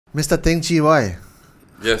Mr. Teng Chee Wai,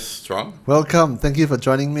 Yes, Chuang. welcome. Thank you for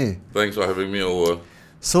joining me. Thanks for having me over.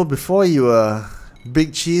 So before you were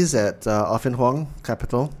big cheese at Affin Hwang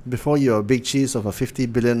Capital, before you were big cheese of a 50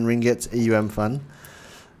 billion ringgit AUM fund,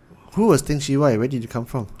 who was Teng Chee Wai? Where did you come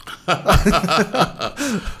from? It's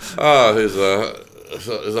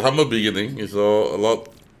a humble beginning. It's a lot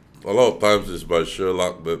of times it's by sheer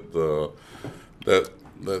luck that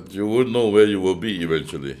you would know where you will be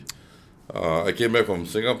eventually. I came back from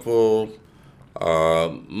Singapore,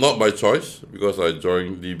 not by choice, because I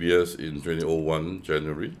joined DBS in 2001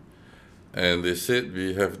 January, and they said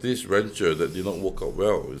we have this venture that did not work out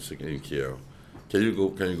well in KL. Can you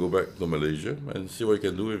go back to Malaysia and see what you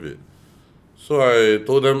can do with it? So I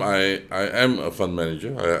told them I am a fund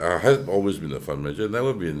manager. I have always been a fund manager.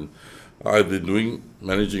 I've been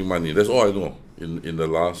managing money. That's all I know in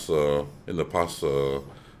the past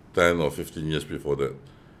 10 or 15 years before that.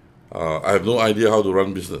 I have no idea how to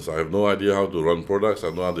run business. I have no idea how to run products. I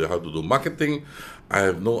have no idea how to do marketing. I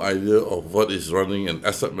have no idea of what is running an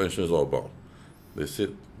asset management is all about. They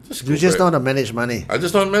said, You just know how to manage money. I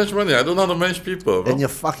just know how to manage money. I don't know how to manage people. And you're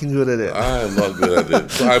fucking good at it. I am not good at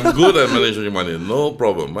it. So I'm good at managing money. No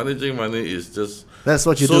problem. Managing money is just That's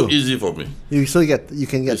what you so do. easy for me. You can get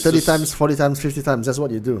It's 30 just- times, 40 times, 50 times. That's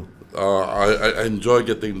what you do. I enjoy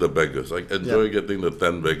getting the beggars. I enjoy getting the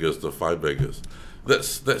 10 beggars, the 5 beggars.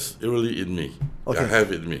 That's really in me. Okay. I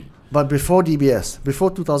have it in me. But before DBS,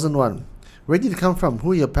 before 2001, where did you come from?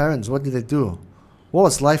 Who are your parents? What did they do? What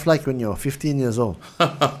was life like when you were 15 years old?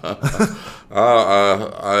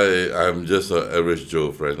 I'm just an average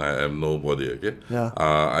Joe, friend. I am nobody, okay? Yeah.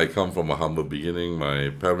 I come from a humble beginning. My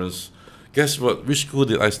parents, guess what? Which school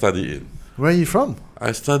did I study in? Where are you from?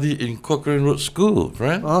 I studied in Cochrane Road School,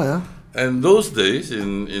 friend. Oh, yeah. And those days,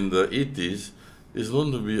 in the 80s, it's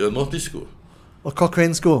known to be a naughty school. Oh,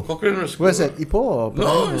 Cochrane School. Cochrane Road School. Where's that? Ipoh or No,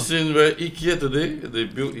 Penang or- it's in where IKEA today. They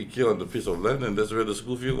built IKEA on the piece of land, and that's where the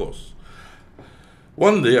school field was.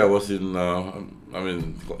 One day I was in,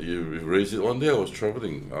 you raised it. One day I was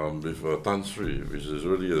traveling with Tan Sri, which is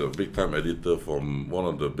really a big-time editor from one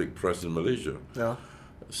of the big press in Malaysia. Yeah.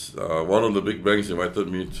 One of the big banks invited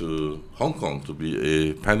me to Hong Kong to be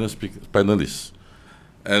a panelist.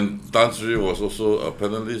 And Tan Sri was also a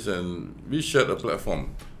panelist, and we shared a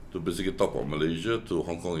platform to basically talk about Malaysia to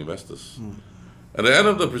Hong Kong investors. At the end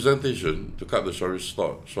of the presentation, to cut the story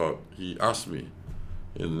short, he asked me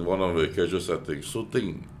in one of the casual settings, "So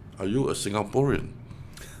Ting, are you a Singaporean?"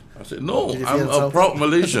 I said, "No, Did you I'm feel a insulted? proud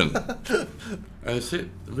Malaysian." And he said,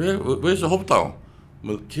 where's your hometown?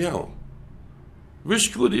 KL.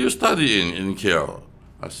 Which school do you study in KL?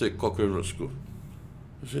 I said, Cochrane Road School.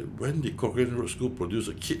 I said, when did Cochrane Road School produce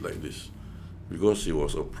a kid like this? Because he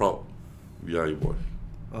was a proud VI boy.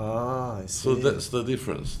 Ah, I see. So that's the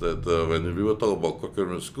difference. That when people talk about Cochrane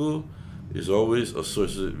Road School, it's always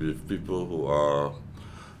associated with people who are.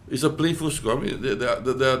 It's a playful school. I mean,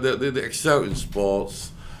 they excel in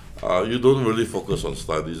sports. You don't really focus on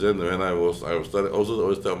studies. And when I was studying, I also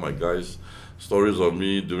always tell my guys stories of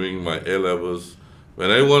me doing my A levels. When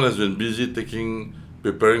everyone has been busy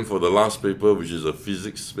preparing for the last paper, which is a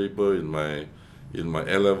physics paper in my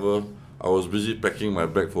A level, I was busy packing my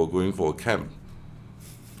bag for going for a camp.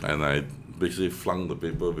 And I basically flung the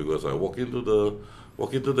paper because I walk into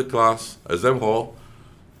the class, exam hall,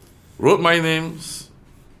 wrote my names,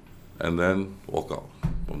 and then walk out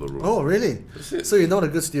from the room. Oh, really? That's it. So you're not a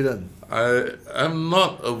good student. I am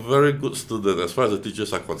not a very good student as far as the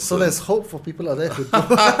teachers are concerned. So there's hope for people out there who do.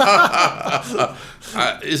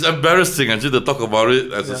 It's embarrassing actually to talk about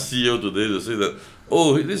it as Yeah. a CEO today, to say that,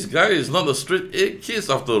 oh, this guy is not a straight A kid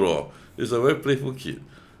after all. He's a very playful kid.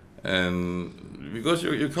 And because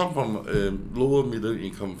you come from a lower middle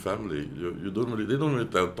income family, they don't really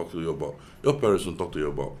talk to you about, your parents don't talk to you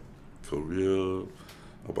about career,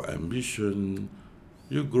 about ambition.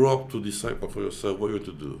 You grow up to decide for yourself what you want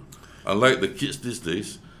to do. Unlike the kids these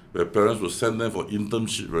days, where parents will send them for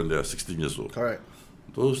internship when they are 16 years old. Correct.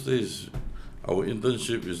 Those days, our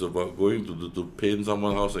internship is about going to paint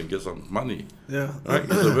someone's house and get some money. Yeah. Right?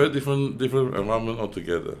 It's a very different environment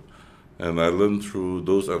altogether. And I learned through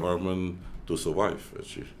those environments to survive,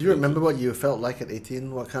 actually. Do you remember what you felt like at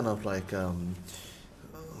 18? What kind of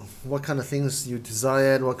what kind of things you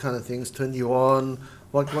desired? What kind of things turned you on?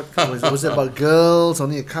 What kind of, was it about girls,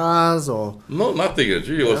 only cars, or? No, nothing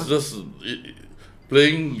actually. It was just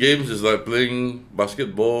playing games is like playing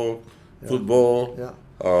basketball, football. Yeah.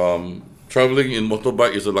 Traveling in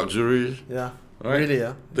motorbike is a luxury. Yeah. Right? Really,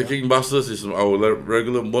 yeah. Taking buses is our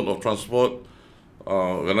regular mode of transport.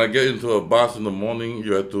 When I get into a bus in the morning,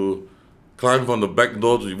 you have to climb from the back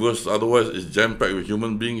door to reverse, otherwise it's jam-packed with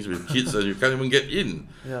human beings, with kids, and you can't even get in.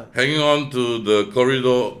 Yeah. Hanging on to the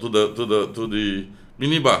corridor, to the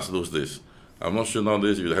minibus those days. I'm not sure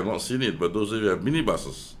nowadays you have not seen it, but those days you have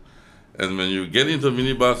minibuses. And when you get into a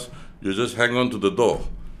minibus, you just hang on to the door,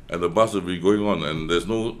 and the bus will be going on, and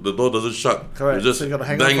the door doesn't shut. Correct. You just So you gotta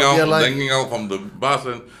hang hanging out from the bus,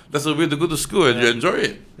 and that's the way to go to school, and you enjoy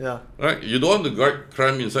it. Yeah. Right? You don't want to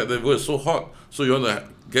cram inside there because it's so hot, so you want to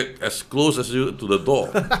get as close as you to the door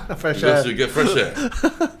Fresh air. because you get fresh air.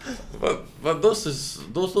 but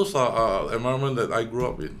those are environment that I grew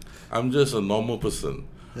up in. I'm just a normal person.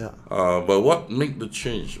 Yeah. But what made the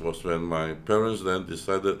change was when my parents then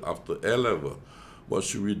decided after A level, what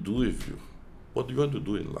should we do with you? What do you want to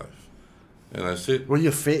do in life? And I said, Were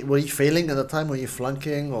you failing at the time? Were you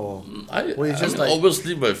flunking, or were you just like?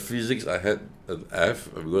 obviously by physics I had an F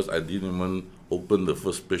because I didn't even open the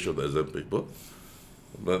first page of the exam paper.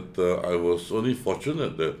 But I was only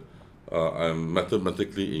fortunate that I'm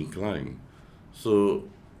mathematically inclined. So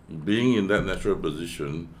being in that natural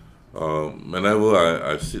position, whenever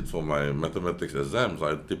I sit for my mathematics exams,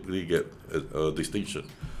 I typically get a distinction.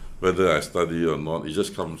 Whether I study or not, it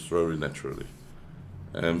just comes very naturally.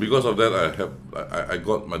 And because of that, I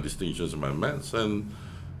got my distinctions in my maths. And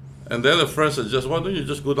then a friend suggested, why don't you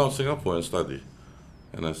just go down to Singapore and study?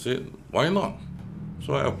 And I said, why not?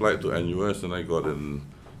 So I applied to NUS and I got in.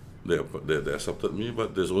 They accepted me,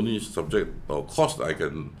 but there's only subject or course that I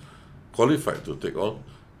can qualify to take on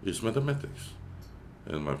is mathematics.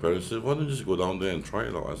 And my parents said, why don't you just go down there and try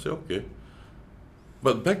it out? I said, okay.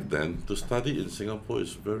 But back then, to study in Singapore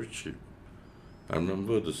is very cheap. I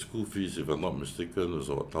remember the school fees, if I'm not mistaken, was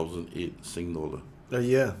about 1,008 Sing dollar A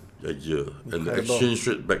year. a year. And the exchange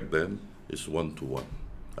rate back then is 1-to-1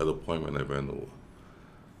 at the point when I went over.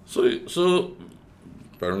 So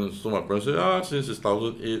my parents said, since it's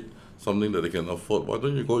 1,008, something that they can afford, why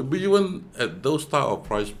don't you go? But even at those type of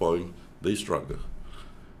price point, they struggle.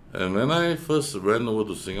 And when I first went over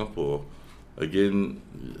to Singapore, again,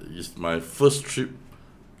 it's my first trip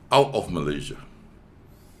out of Malaysia.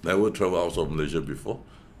 Never traveled out of Malaysia before.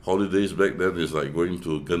 Holidays back then is like going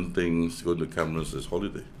to Genting, going to Cameron's is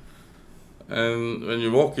holiday. And when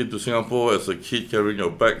you walk into Singapore as a kid carrying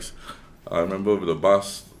your bags, I remember the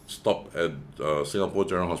bus stopped at Singapore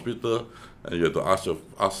General Hospital, and you had to ask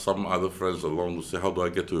some other friends along to say, how do I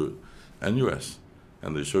get to NUS?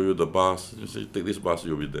 And they show you the bus, you say, take this bus,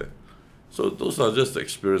 you'll be there. So those are just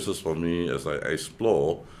experiences for me as I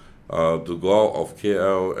explore to go out of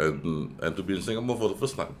KL and to be in Singapore for the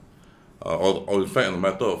first time. Or in fact, in a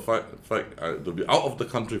matter of fact, to be out of the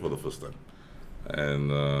country for the first time.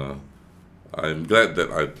 And I'm glad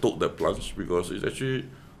that I took that plunge because it actually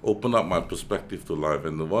opened up my perspective to life.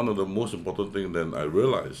 And one of the most important things then I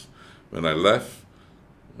realized when I left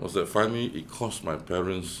was that finally it cost my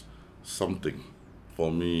parents something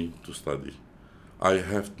for me to study.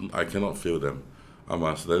 I cannot fail them. I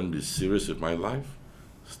must then be serious with my life,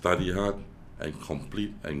 study hard, and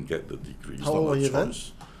complete and get the degree. It's How not old were my you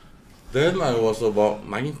choice. Then I was about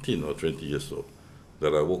 19 or 20 years old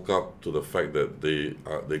that I woke up to the fact that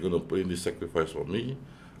they're going to put in this sacrifice for me.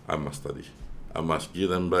 I must study. I must give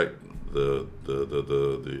them back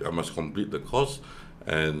I must complete the course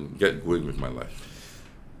and get going with my life.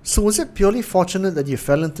 So was it purely fortunate that you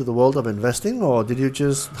fell into the world of investing, or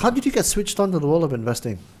how did you get switched on to the world of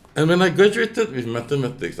investing? And when I graduated with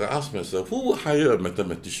mathematics, I asked myself, who would hire a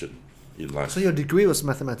mathematician in life? So your degree was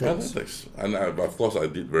mathematics? Mathematics. And of course I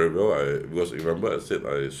did very well. Because remember I said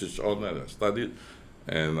I switched on and I studied,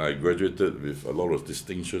 and I graduated with a lot of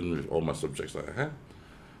distinction with all my subjects that I had.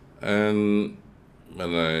 And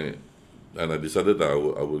when I decided that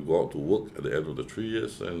I would go out to work at the end of the 3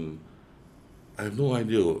 years, and I have no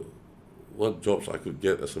idea what jobs I could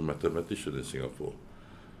get as a mathematician in Singapore.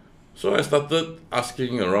 So I started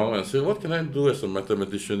asking around and said, what can I do as a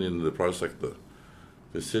mathematician in the private sector?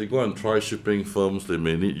 They said, go and try shipping firms. They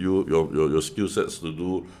may need your skill sets to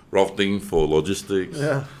do routing for logistics.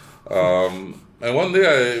 Yeah. And one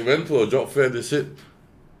day I went to a job fair. They said,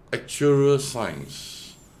 actuarial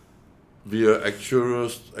science. Be an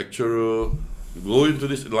actuarial, go into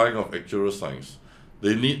this line of actuarial science.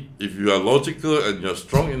 They need, if you are logical and you're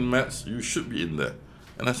strong in maths, you should be in there.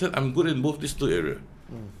 And I said, I'm good in both these two areas.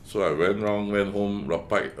 So I went home,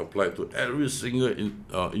 applied to every single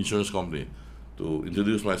insurance company to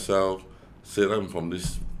introduce myself, said I'm from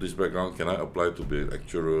this background, can I apply to be an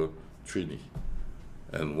actuarial trainee?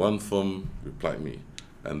 And one firm replied me,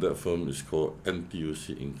 and that firm is called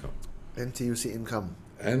NTUC Income. NTUC Income.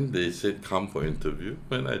 And they said, come for interview.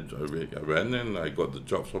 When I ran and I got the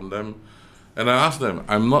job from them. And I asked them,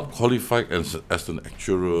 I'm not qualified as an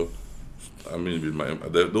actuarial I mean,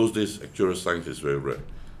 with those days, actuarial science is very rare.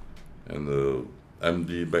 And the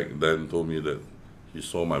MD back then told me that he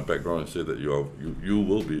saw my background and said that you are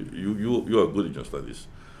good in your studies.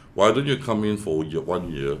 Why don't you come in for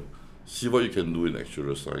 1 year, see what you can do in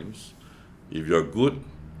actuarial science. If you are good,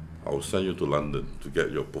 I will send you to London to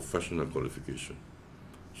get your professional qualification.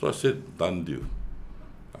 So I said, done deal.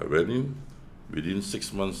 I went in. Within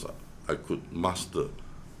 6 months, I could master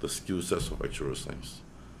the skill sets of actuarial science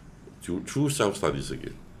through self-studies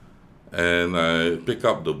again. And I pick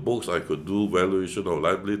up the books. I could do valuation of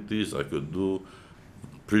liabilities. I could do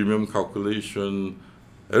premium calculation,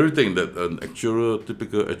 everything that an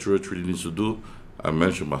typical actuarial trainee needs to do. I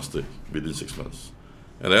managed to master it within 6 months.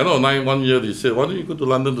 And at the end of 1 year, they said, why don't you go to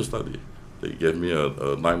London to study? They gave me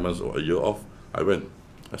a 9 months or a year off. I went.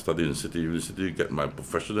 I studied in City University, get my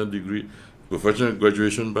professional degree, professional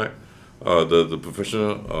graduation back, the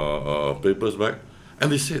professional papers back.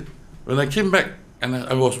 And they said, when I came back, and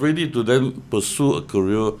I was ready to then pursue a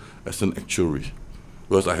career as an actuary,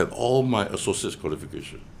 because I had all my associate's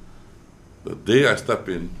qualification. The day I stepped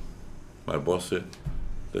in, my boss said,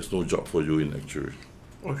 there's no job for you in actuary.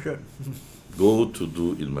 Oh, shit. Go to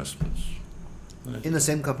do investments. In the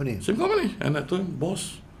same company? Same company. And I told him,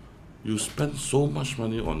 boss, you spent so much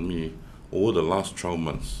money on me over the last 12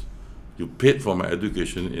 months. You paid for my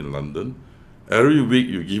education in London. Every week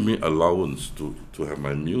you give me allowance to have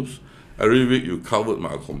my meals. Every week you covered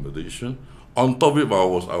my accommodation. On top of it,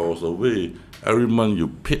 while I was away, every month you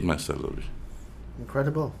paid my salary.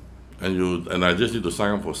 Incredible. And I just need to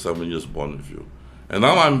sign up for 7 years bond with you. And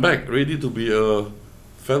now I'm back, ready to be a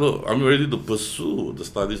fellow. I'm ready to pursue the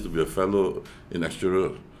studies to be a fellow in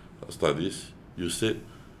actuarial studies. You said,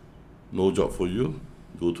 no job for you,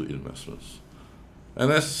 go to investments.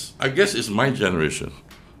 And I guess it's my generation.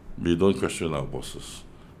 We don't question our bosses.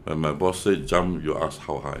 When my boss said jump, you ask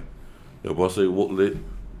how high. Your boss say work late,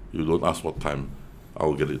 you don't ask what time. I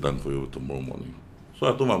will get it done for you tomorrow morning. So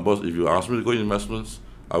I told my boss, if you ask me to go in investments,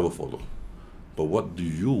 I will follow. But what do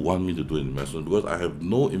you want me to do in investments? Because I have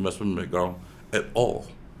no investment background at all.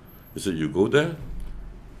 He said, you go there,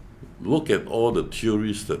 look at all the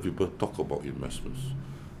theories that people talk about investments.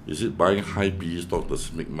 Is it buying high PE stock does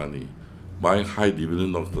it make money? Buying high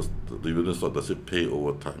dividend stock does it pay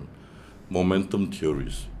over time? Momentum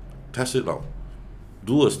theories. Test it out.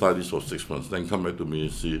 Do a study for 6 months, then come back to me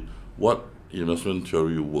and see what investment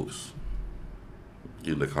theory works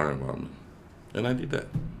in the current environment. And I did that.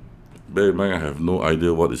 Bear in mind, I have no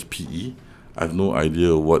idea what is PE. I have no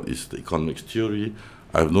idea what is the economics theory.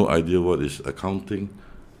 I have no idea what is accounting.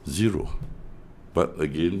 Zero. But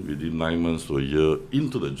again, within 9 months to a year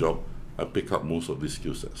into the job, I pick up most of these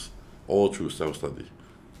skill sets, all through self-study.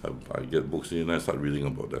 I get books in and I start reading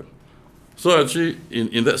about them. So actually,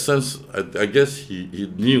 in that sense, I guess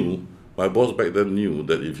he knew, my boss back then knew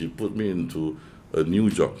that if he put me into a new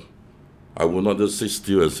job, I would not just sit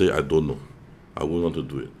still and say, I don't know. I wouldn't want to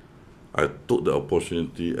do it. I took the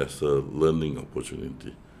opportunity as a learning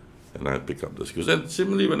opportunity, and I picked up the skills. And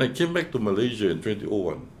similarly, when I came back to Malaysia in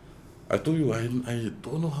 2001, I told you, I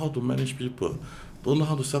don't know how to manage people, don't know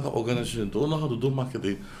how to set up organizations, don't know how to do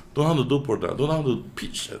marketing, don't know how to do product, don't know how to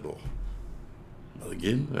pitch at all. But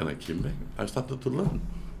again, when I came back, I started to learn,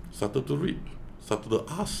 started to read, started to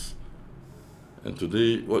ask. And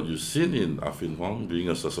today, what you've seen in Affin Hwang being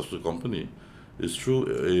a successful company is through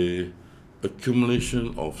a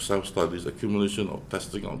accumulation of self-studies, accumulation of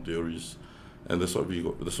testing on theories, and that's what we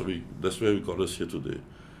got. That's where we got us here today.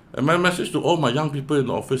 And my message to all my young people in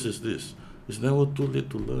the office is this: it's never too late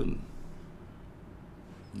to learn.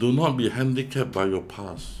 Do not be handicapped by your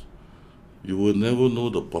past. You will never know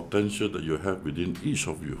the potential that you have within each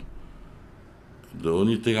of you. The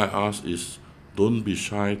only thing I ask is, don't be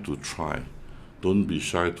shy to try. Don't be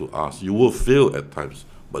shy to ask. You will fail at times,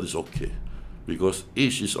 but it's okay. Because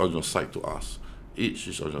age is on your side to ask. Age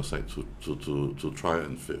is on your side to try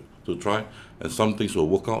and fail. To try, and some things will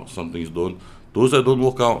work out, some things don't. Those that don't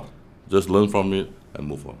work out, just learn from it and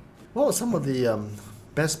move on. What were some of the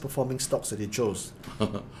best performing stocks that you chose?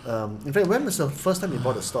 In fact, when was the first time you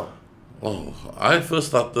bought a stock? Oh, my first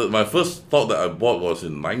stock that I bought was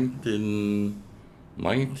in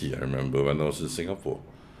 1990, I remember, when I was in Singapore.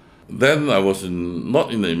 Then I was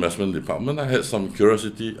not in the investment department. I had some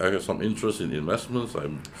curiosity, I had some interest in investments.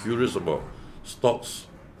 I'm curious about stocks.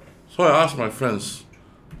 So I asked my friends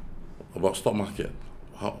about stock market.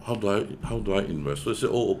 How do I invest? So they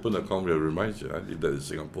said, oh, open an account, we remind you. I did that in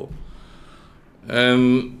Singapore.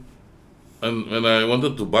 And when I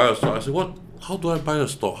wanted to buy a stock, I said, how do I buy a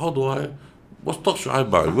stock? What stock should I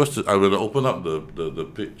buy? When I open up the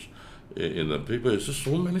page, in the paper. It's just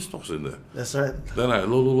so many stocks in there. That's right. Then I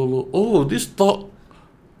look. Oh, this stock,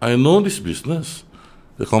 I know this business.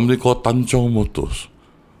 The company called Teng Chee Motors.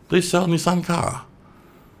 They sell Nissan car.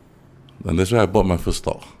 And that's where I bought my first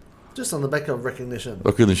stock. Just on the back of recognition.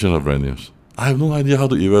 Recognition of brand names. I have no idea how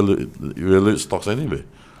to evaluate stocks anyway.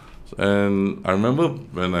 And I remember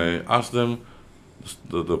when I asked them,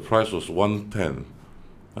 the price was 110.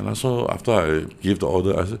 And I saw, after I gave the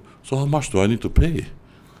order, I said, so how much do I need to pay?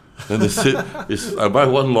 And they said, I buy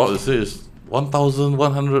one lot, they say it's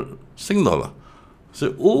 1,100 Sing dollar. I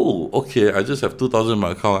said, oh, okay, I just have 2,000 in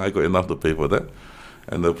my account, I got enough to pay for that.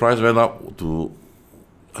 And the price went up to,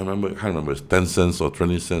 I can't remember, it's 10 cents or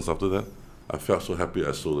 20 cents after that. I felt so happy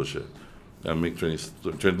I sold the share. I made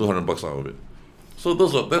 $200 out of it. So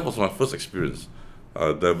that was my first experience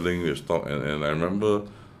dabbling with stock. And I remember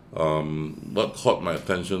what caught my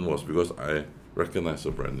attention was because I recognized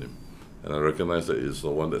the brand name. And I recognized that it's the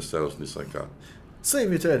one that sells Nissan car. So if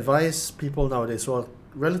you were to advise people nowadays who are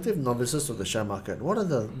relative novices to the share market, what are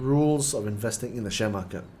the rules of investing in the share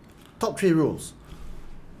market? Top 3 rules.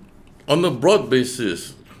 On a broad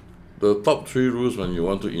basis, the top 3 rules when you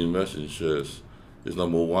want to invest in shares is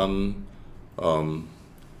number 1,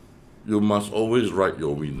 you must always write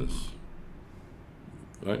your winners,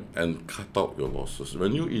 right? And cut out your losses.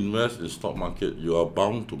 When you invest in stock market, you are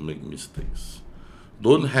bound to make mistakes.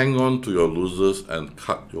 Don't hang on to your losers and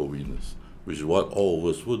cut your winners, which is what all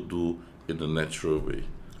of us would do in a natural way.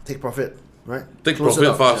 Take profit, right? Take Close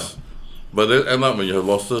profit fast, yeah. But then end up when you have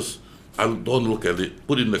losses, I don't look at it,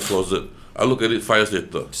 put it in the closet. I look at it 5 years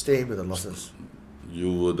later. Stay with the losses.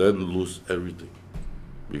 You will then lose everything,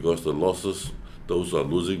 because the losses, those who are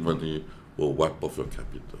losing money, will wipe off your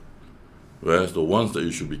capital. Whereas the ones that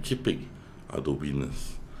you should be keeping are the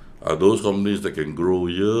winners, are those companies that can grow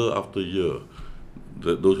year after year,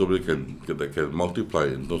 that those companies that can multiply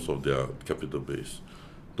in terms of their capital base.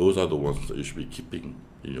 Those are the ones that you should be keeping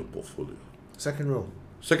in your portfolio. Second rule.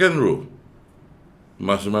 Second rule, you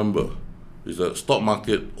must remember, is that stock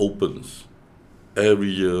market opens every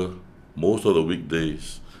year, most of the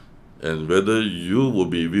weekdays, and whether you will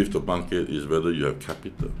be with the market is whether you have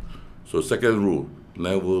capital. So second rule,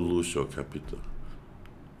 never lose your capital.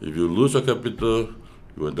 If you lose your capital,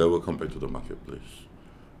 you will never come back to the marketplace.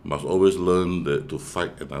 You must always learn that to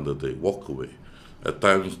fight another day, walk away. At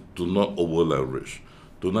times, do not over leverage.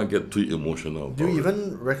 Do not get too emotional about it. Do you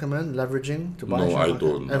even recommend leveraging to buy a No, share I market?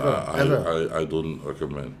 don't. Ever? I don't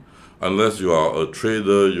recommend. Unless you are a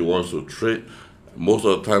trader, you want to trade. Most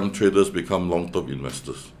of the time, traders become long-term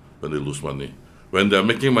investors when they lose money. When they are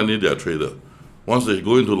making money, they are trader. Once they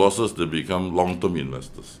go into losses, they become long-term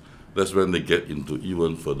investors. That's when they get into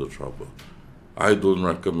even further trouble. I don't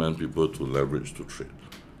recommend people to leverage to trade,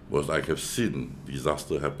 because I have seen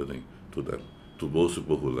disaster happening to them, to those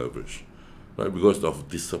people who leverage, right? Because of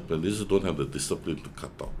discipline. They just don't have the discipline to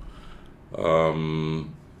cut out.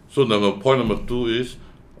 So point number 2 is,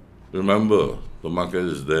 remember, the market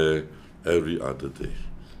is there every other day.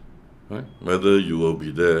 Right? Whether you will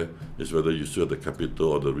be there is whether you still have the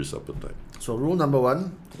capital or the risk appetite. So rule number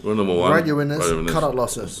 1, write your winners, cut out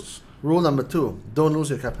losses. Rule number 2, don't lose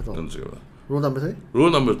your capital. Rule number 3? Rule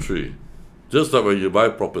number 3, just like when you buy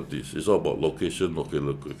properties, it's all about location.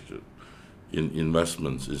 In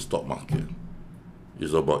investments, in stock market,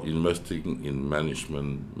 it's about investing in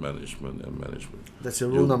management. That's your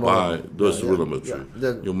rule number 1. That's rule number 3.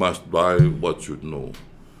 Yeah. You must buy what you know.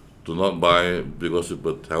 Do not buy because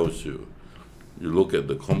people tells you. You look at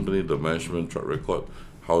the company, the management track record,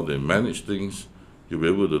 how they manage things, you'll be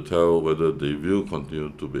able to tell whether they will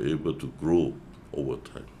continue to be able to grow over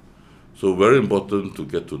time. So very important to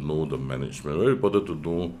get to know the management, very important to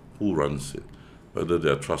know who runs it, whether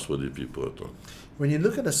they are trustworthy people or not. When you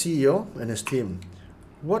look at the CEO and his team,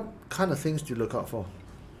 what kind of things do you look out for?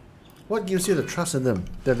 What gives you the trust in them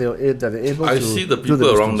that they're able to I see the do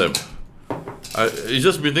people around them. It's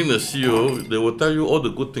just meeting the CEO, they will tell you all the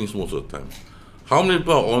good things most of the time. How many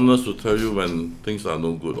people are honest to tell you when things are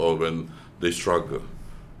no good or when they struggle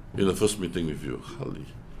in the first meeting with you? Hardly.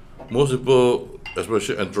 Most people,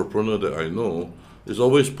 especially entrepreneurs that I know, is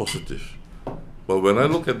always positive. But when I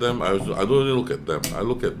look at them, I don't really look at them. I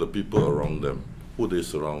look at the people around them, who they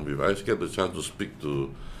surround with. I get the chance to speak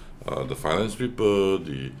to the finance people,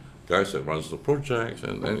 the guys that runs the projects,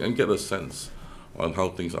 and get a sense on how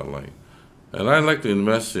things are like. And I like to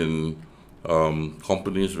invest in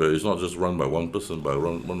companies where it's not just run by one person, but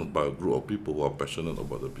run by a group of people who are passionate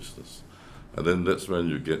about the business. And then that's when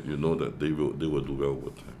you know that they will do well over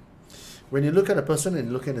time. When you look at a person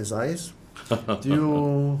and look in his eyes, do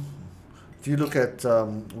you Do you look at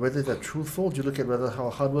whether they're truthful? Do you look at whether how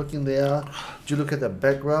hardworking they are? Do you look at their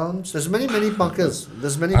backgrounds? There's many markers.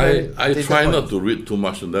 There's many. I try points. not to read too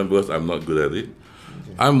much on them because I'm not good at it.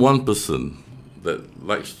 Okay. I'm one person that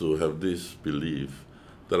likes to have this belief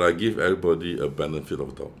that I give everybody a benefit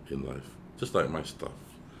of doubt in life, just like my staff.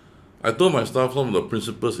 I told my staff some of the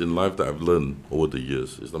principles in life that I've learned over the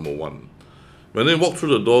years is number one. When they walk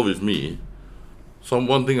through the door with me,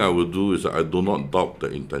 one thing I will do is that I do not doubt their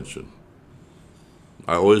intention.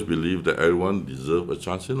 I always believe that everyone deserves a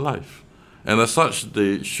chance in life. And as such,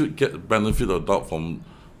 they should get benefit of doubt from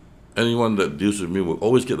anyone that deals with me will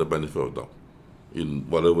always get the benefit of doubt in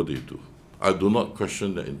whatever they do. I do not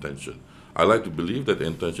question their intention. I like to believe that the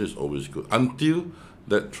intention is always good until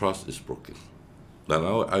that trust is broken. Then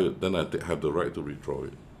I have the right to withdraw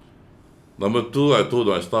it. Number two, I told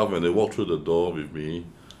my staff when they walk through the door with me,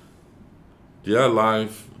 their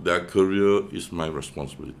life, their career is my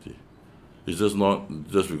responsibility. It's just not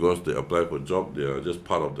just because they apply for a job, they are just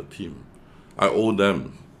part of the team. I owe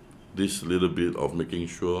them this little bit of making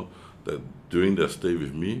sure that during their stay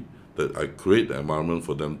with me, that I create the environment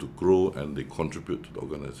for them to grow and they contribute to the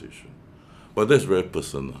organization. But that's very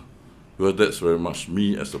personal, because that's very much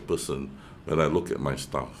me as a person when I look at my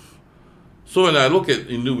staff. So when I look at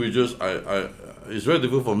individuals, it's very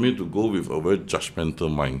difficult for me to go with a very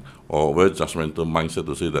judgmental mind or a very judgmental mindset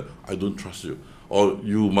to say that I don't trust you, or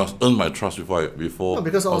you must earn my trust before. No,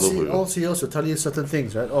 because all CEOs will tell you certain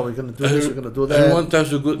things, right? Oh, we're going to do this, we're going to do that. Everyone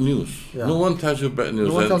tells you good news. Yeah. No one tells you bad news.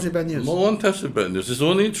 No one tells you bad news. No one tells you bad news. It's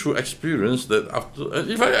only through experience that after. And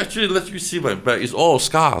if I actually let you see my back, it's all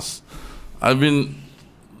scars. I mean,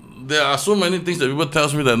 there are so many things that people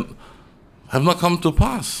tell me that have not come to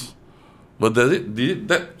pass. But did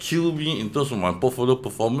that kill me in terms of my portfolio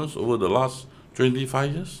performance over the last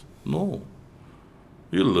 25 years? No.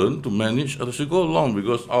 You learn to manage as you go along,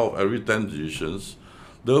 because out of every 10 decisions,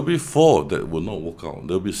 there will be 4 that will not work out.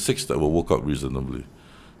 There will be 6 that will work out reasonably.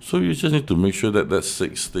 So you just need to make sure that that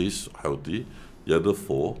 6 stays healthy. The other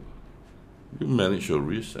 4, you manage your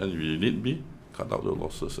risk, and if you need be, cut out the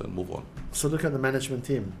losses and move on. So look at the management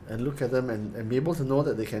team and look at them and be able to know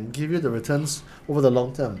that they can give you the returns over the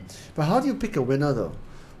long term. But how do you pick a winner though?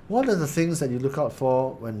 What are the things that you look out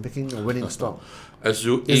for when picking a winning stock? As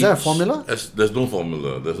you Is there a formula? There's no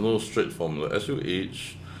formula. There's no straight formula. As you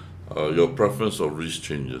age, your preference of risk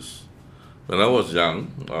changes. When I was young,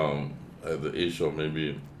 at the age of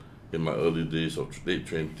maybe in my early days of late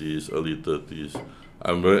 20s, early 30s,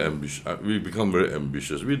 I'm very ambitious. We become very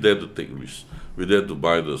ambitious. We dare to take risks. We dare to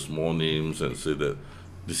buy the small names and say that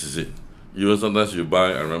this is it. Even sometimes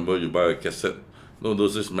I remember you buy a cassette. No,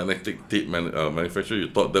 there's this magnetic tape manufacturer. You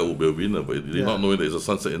thought that would be a winner, but you did not know that it's a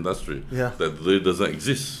sunset industry that today doesn't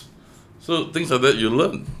exist. So things like that you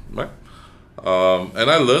learn, right? And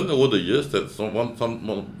I learned over the years that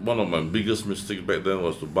one of my biggest mistakes back then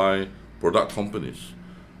was to buy product companies,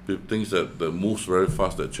 with things that moves very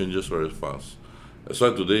fast, that changes very fast. That's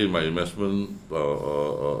why today in my investment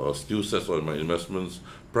skill sets or my investments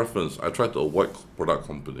preference, I try to avoid product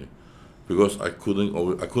company, because I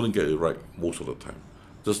couldn't get it right most of the time.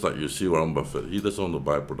 Just like you see Warren Buffett, he doesn't want to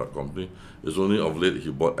buy a product company. It's only of late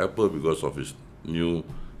he bought Apple because of his new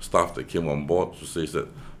staff that came on board who says that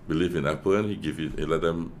believe in Apple, and he let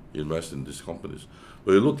them invest in these companies.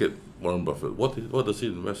 But you look at Warren Buffett, what does he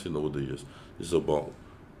invest in over the years? It's about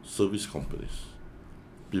service companies.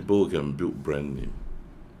 People who can build brand name,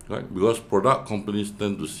 right? Because product companies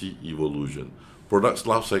tend to see evolution. Product's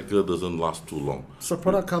life cycle doesn't last too long. So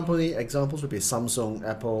product company examples would be Samsung,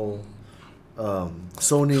 Apple,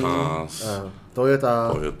 Sony, cars,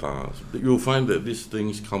 Toyota. You'll find that these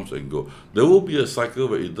things comes and go. There will be a cycle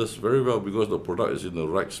where it does very well because the product is in the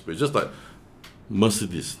right space. Just like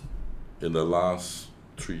Mercedes in the last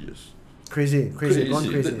 3 years. Crazy.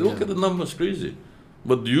 Look at the numbers, crazy.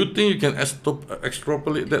 But do you think you can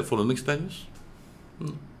extrapolate that for the next 10 years?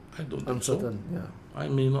 I don't think Uncertain, so. yeah. I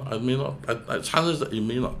may not. Chances that you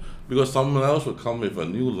may not. Because someone else will come with a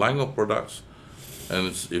new line of products, and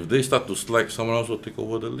if they start to slack, someone else will take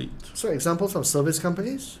over the lead. So examples of service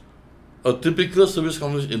companies? A typical service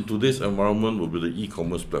company in today's environment will be the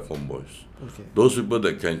e-commerce platform boys. Okay. Those people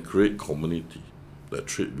that can create community, that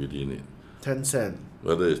trade within it. Tencent.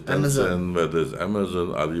 Whether it's Tencent, whether it's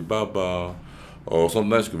Amazon, Alibaba, or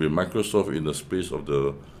sometimes it could be Microsoft in the space of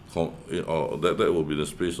the, that will be the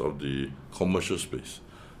space of the commercial space,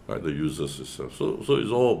 right? The users itself. So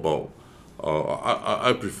it's all about.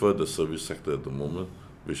 I prefer the service sector at the moment,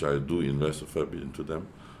 which I do invest a fair bit into them,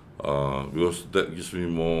 because that gives me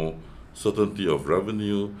more certainty of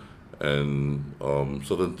revenue and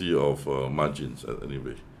certainty of margins.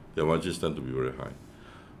 Anyway, their margins tend to be very high.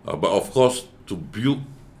 But of course, to build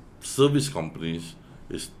service companies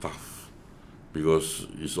is tough because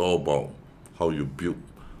it's all about how you build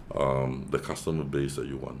the customer base that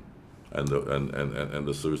you want and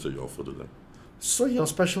the service that you offer to them. So your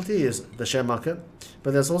specialty is the share market,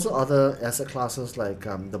 but there's also other asset classes like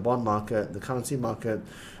the bond market, the currency market.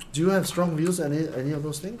 Do you have strong views on any of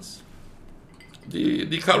those things?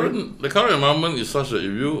 The current environment is such that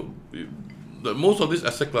that most of these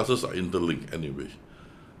asset classes are interlinked anyway.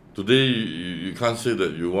 Today, you can't say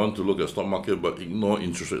that you want to look at stock market but ignore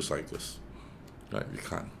interest rate cycles. Right? You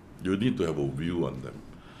can't. You need to have a view on them.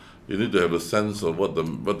 You need to have a sense of what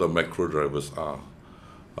the macro drivers are.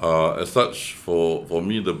 As such, for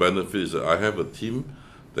me, the benefit is that I have a team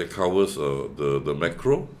that covers the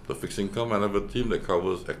macro, the fixed income, and I have a team that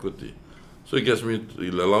covers equity. So it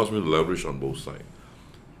allows me to leverage on both sides.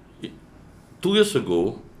 2 years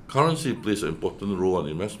ago, currency plays an important role on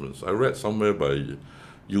investments. I read somewhere by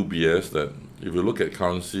UBS that if you look at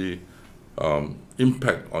currency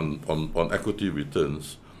impact on equity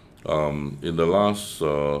returns in the last,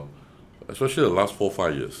 especially the last 4 or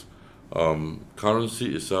 5 years,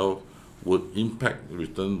 currency itself would impact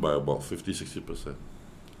return by about 50-60%.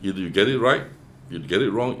 Either you get it right, you get it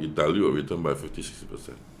wrong, you dilute a return by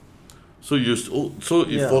 50-60%. So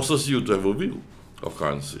it forces you to have a view of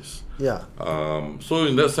currencies. Yeah. So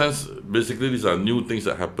in that sense, basically these are new things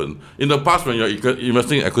that happen. In the past, when you're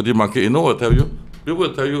investing in equity market, you know what I tell you? People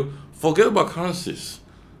will tell you, forget about currencies.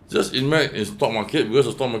 Just invest in stock market because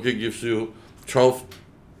the stock market gives you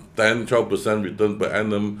 12% return per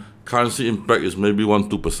annum. Currency impact is maybe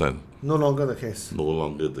 1-2%. No longer the case. No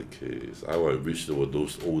longer the case. I wish there were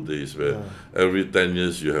those old days where every 10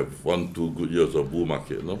 years you have 1-2 good years of bull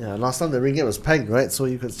market. No? Yeah, last time the ringgit was pegged, right? So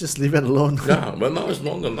you could just leave it alone. Yeah, but now it's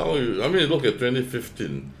longer. Now, look at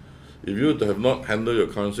 2015. If you have not handled your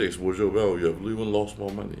currency exposure well, you have even lost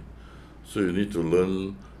more money. So you need to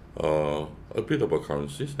learn a bit about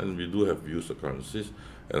currencies, and we do have views of currencies.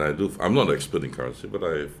 And I'm not an expert in currency, but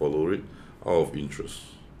I follow it out of interest.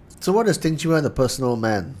 So what is Teng Chee Wai, the personal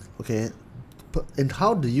man? Okay, and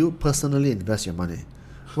how do you personally invest your money?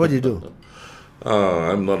 What do you do?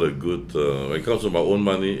 I'm not a good. When it comes to my own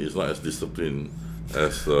money, it's not as disciplined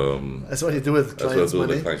as. That's what you do with clients'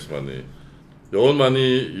 money. The client's money. Your own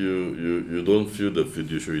money, you don't feel the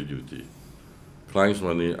fiduciary duty. Clients'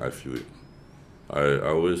 money, I feel it. I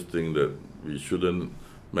always think that we shouldn't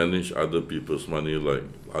manage other people's money like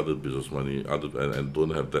other business money, and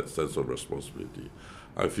don't have that sense of responsibility.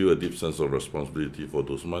 I feel a deep sense of responsibility for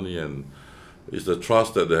those money, and it's the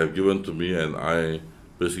trust that they have given to me, and I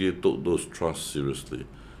basically took those trusts seriously.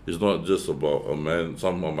 It's not just about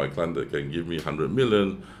some of my clients that can give me 100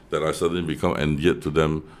 million, that I suddenly become endeared to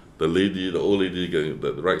them. The old lady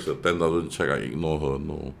that writes a 10,000 check, I ignore her.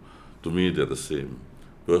 No, to me they're the same.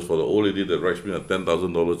 Because for the old lady that writes me a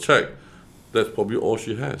 $10,000 check, that's probably all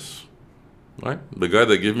she has, right? The guy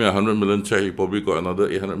that gave me a 100 million check, he probably got another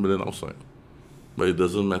 800 million outside. But it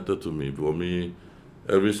doesn't matter to me. For me,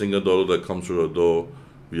 every single dollar that comes through the door,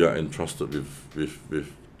 we are entrusted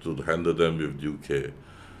to handle them with due care.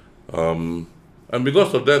 And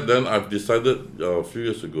because of that, then I've decided a few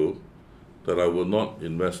years ago that I will not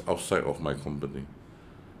invest outside of my company.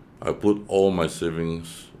 I put all my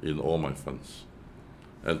savings in all my funds.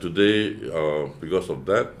 And today, because of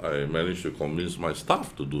that, I managed to convince my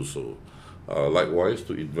staff to do so. Likewise,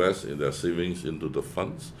 to invest in their savings into the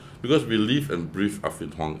funds, because we live and breathe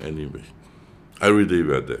Affin Hwang anyway. Every day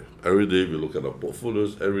we are there. Every day we look at our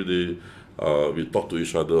portfolios. Every day we talk to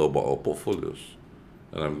each other about our portfolios.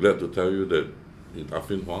 And I'm glad to tell you that in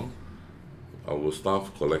Affin Hwang, our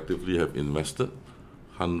staff collectively have invested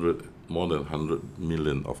more than 100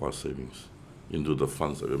 million of our savings into the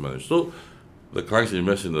funds that we manage. So the clients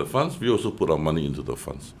invest in the funds, we also put our money into the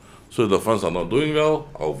funds. So if the funds are not doing well,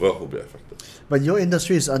 our wealth will be affected. But your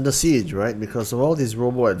industry is under siege, right? Because of all these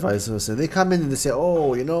robo-advisors, and they come in and they say,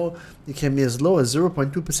 oh, it can be as low as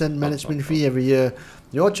 0.2% management fee every year.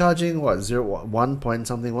 You're charging, what, 1 point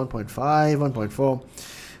something, 1.5, 1.4.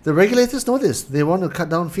 The regulators know this. They want to cut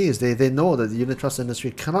down fees. They know that the unit trust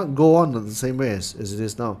industry cannot go on the same way as it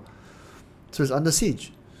is now. So it's under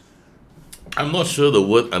siege. I'm not sure the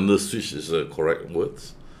word under siege is the correct word.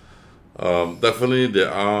 Definitely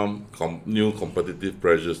there are new competitive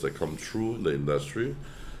pressures that come through the industry.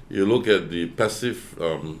 You look at the passive,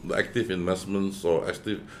 the active investments or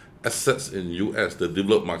active assets in US, the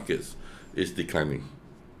developed markets, is declining.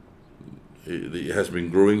 It has been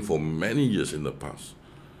growing for many years in the past,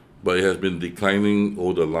 but it has been declining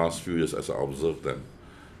over the last few years as I observed them.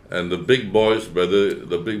 And the big boys,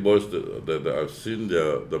 that I've seen,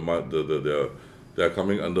 they are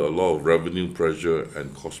coming under a lot of revenue pressure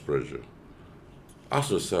and cost pressure.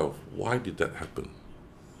 Ask yourself, why did that happen?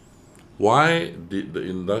 Why did the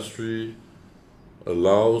industry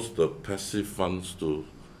allows the passive funds to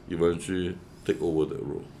eventually take over that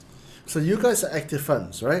role? So you guys are active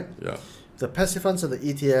funds, right? Yeah. The passive funds are the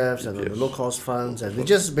ETFs and the low-cost funds, and they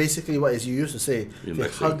just basically, what as you used to say, they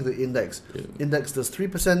hug the index. Index does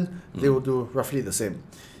 3%, they will do roughly the same.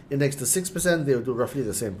 Index does 6%, they will do roughly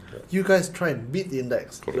the same. You guys try and beat the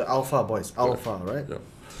index. Correct. You're alpha boys, alpha, right? Yeah.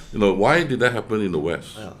 You know, why did that happen in the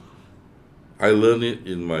West? Yeah. I learned it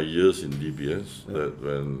in my years in DBS, that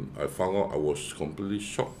when I found out, I was completely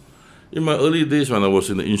shocked. In my early days when I was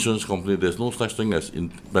in the insurance company, there's no such thing as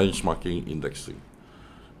benchmarking indexing.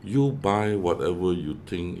 You buy whatever you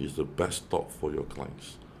think is the best stock for your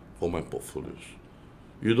clients, for my portfolios.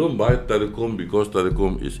 You don't buy telecom because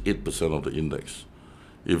telecom is 8% of the index.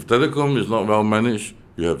 If telecom is not well managed,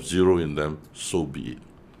 you have zero in them, so be it.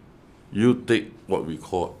 You take what we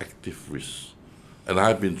call active risk. And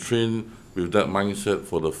I've been trained with that mindset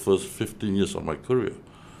for the first 15 years of my career.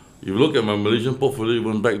 If you look at my Malaysian portfolio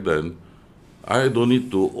even back then, I don't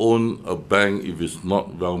need to own a bank if it's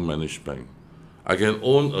not well-managed bank. I can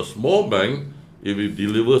own a small bank if it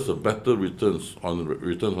delivers a better returns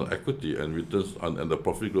on equity and and the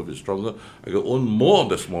profit growth is stronger. I can own more of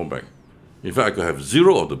the small bank. In fact, I could have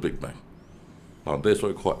zero of the big bank. Now that's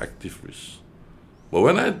what I call active risk. But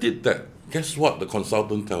when I did that, guess what the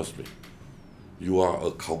consultant tells me? You are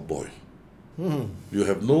a cowboy. You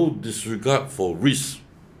have no disregard for risk.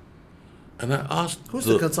 And I asked, who's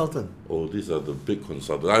the consultant? Oh, these are the big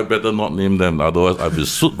consultants. I better not name them, otherwise I'll be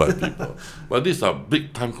sued by people. But these are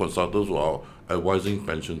big-time consultants who are advising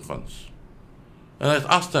pension funds. And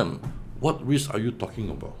I asked them, what risk are you talking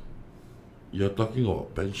about? You're talking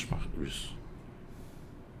about benchmark risk.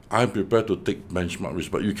 I'm prepared to take benchmark risk,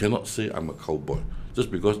 but you cannot say I'm a cowboy just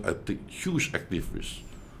because I take huge active risk.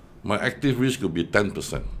 My active risk could be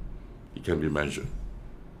 10%. It can be measured.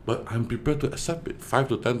 But I'm prepared to accept it. 5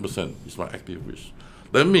 to 10% is my active risk.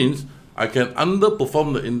 That means I can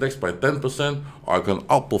underperform the index by 10% or I can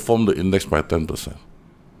outperform the index by 10%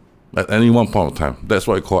 at any one point of time. That's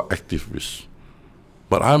what I call active risk.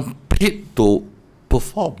 But I'm paid to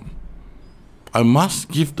perform. I must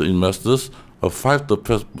give the investors a 5 to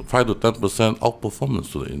 10%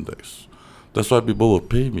 outperformance to the index. That's why people will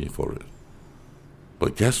pay me for it.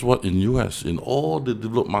 But guess what? In US, in all the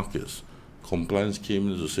developed markets, compliance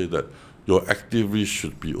came in to say that your active risk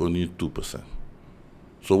should be only 2%.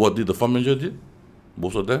 So what did the fund manager do?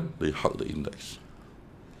 Most of them, they hug the index.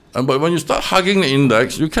 But when you start hugging the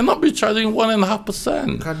index, you cannot be charging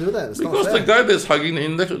 1.5%. You can't do that. It's because not fair. the guy that's hugging the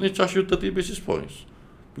index only charge you 30 basis points.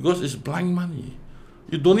 Because it's blind money.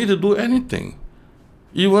 You don't need to do anything.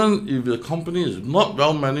 Even if the company is not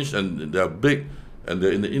well managed and they are big and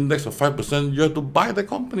they're in the index of 5%, you have to buy the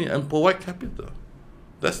company and provide capital.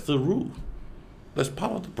 That's the rule. That's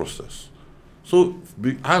part of the process. So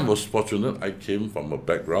I was fortunate. I came from a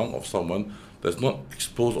background of someone that's not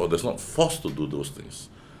exposed or that's not forced to do those things.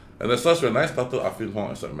 And as such, when I started Affin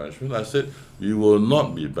Hwang Asset Management, I said, we will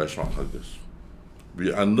not be benchmark huggers.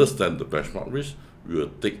 We understand the benchmark risk. We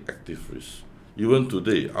will take active risk. Even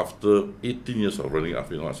today, after 18 years of running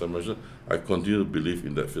Affin Hwang Asset Management, I continue to believe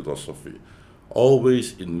in that philosophy.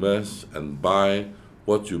 Always invest and buy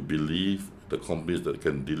what you believe the companies that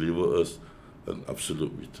can deliver us an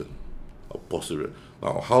absolute return, a positive.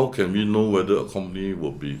 Now, how can we know whether a company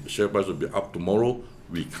will be, share price will be up tomorrow?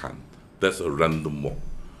 We can't. That's a random walk.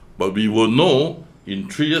 But we will know in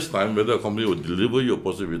 3 years' time whether a company will deliver you a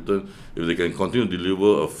positive return if they can continue to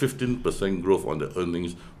deliver a 15% growth on the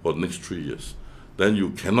earnings for the next 3 years. Then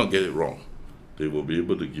you cannot get it wrong. They will be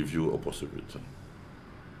able to give you a positive return.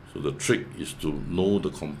 So the trick is to know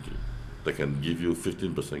the company that can give you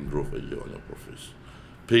 15% growth a year on your profits,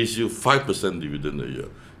 pays you 5% dividend a year.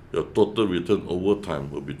 Your total return over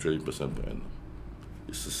time will be 20% per annum.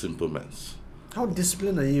 It's a simple maths. How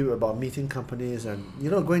disciplined are you about meeting companies and,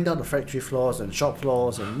 going down the factory floors and shop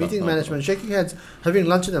floors and meeting management, shaking hands, having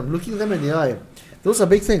lunch with them, looking them in the eye? Those are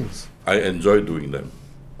big things. I enjoy doing them.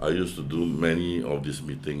 I used to do many of these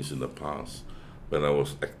meetings in the past when I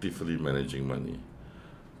was actively managing money.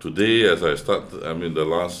 Today, as I start, the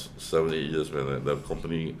last 7-8 years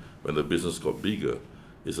when the business got bigger,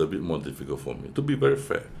 it's a bit more difficult for me, to be very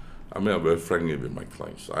fair. I'm very frank with my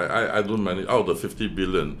clients. I don't manage, out of the 50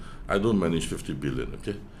 billion, I don't manage 50 billion,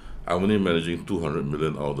 okay? I'm only managing 200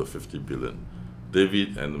 million out of the 50 billion.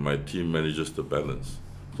 David and my team manages the balance.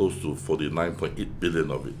 Close to 49.8 billion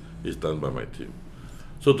of it is done by my team.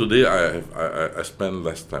 So today I spend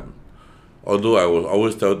less time. Although I will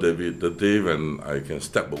always tell David, the day when I can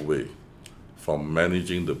step away from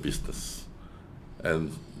managing the business.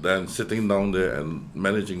 And then sitting down there and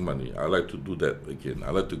managing money. I like to do that again.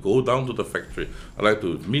 I like to go down to the factory. I like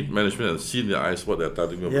to meet management and see in their eyes what they're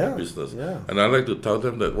telling me about the business. And I like to tell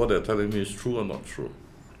them that what they're telling me is true or not true.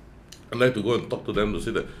 I like to go and talk to them to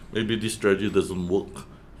say that maybe this strategy doesn't work.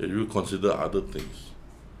 You consider other things.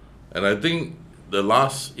 And I think the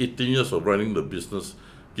last 18 years of running the business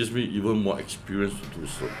gives me even more experience to do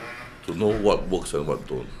so, to know what works and what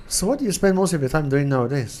don't. So what do you spend most of your time doing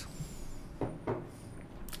nowadays?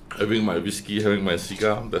 Having my whiskey, having my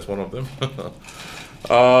cigar, that's one of them.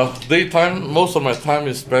 Daytime, most of my time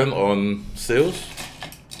is spent on sales,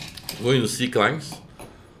 going to see clients,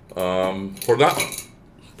 product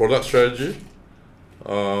strategy,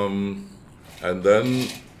 and then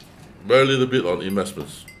very little bit on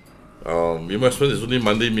investments. Investment is only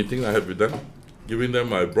Monday meeting I have with them, giving them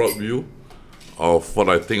my broad view of what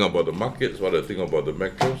I think about the markets, what I think about the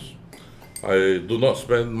macros. I do not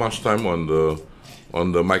spend much time on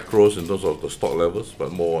the micros in terms of the stock levels,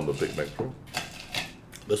 but more on the big macro.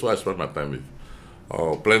 That's what I spend my time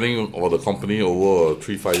with. Planning for the company over a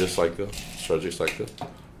 3-5 year cycle, strategic cycle.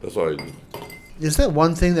 That's what I do. Is there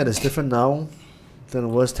one thing that is different now than it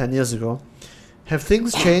was 10 years ago? Have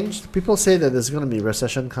things changed? People say that there's going to be a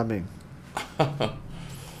recession coming.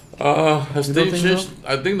 Has things changed? So?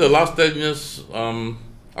 I think the last 10 years, I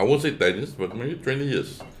won't say 10 years, but maybe 20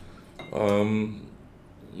 years.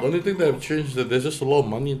 The only thing that have changed is that there's just a lot of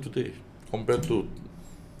money today compared to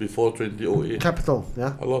before 2008. Capital,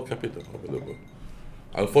 yeah? A lot of capital available.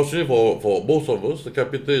 Unfortunately for most of us, the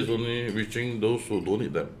capital is only reaching those who don't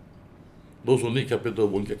need them. Those who need capital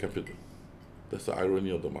won't get capital. That's the irony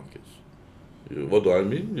of the markets. What do I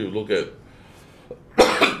mean? You look at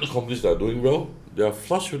the companies that are doing well, they are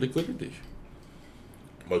flush with liquidity.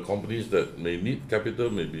 But companies that may need capital,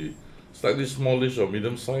 maybe slightly smallish or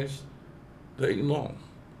medium size, they ignore.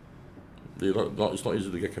 It's not easy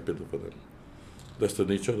to get capital for them. That's the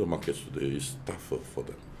nature of the markets today. It's tougher for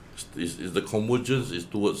them. It's the convergence is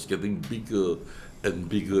towards getting bigger and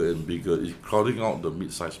bigger and bigger. It's crowding out the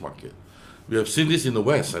mid-sized market. We have seen this in the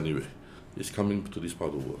West anyway. It's coming to this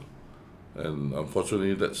part of the world. And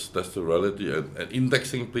unfortunately, that's the reality. And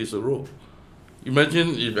indexing plays a role.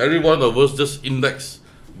 Imagine if every one of us just index,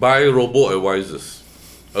 buy robo-advisors,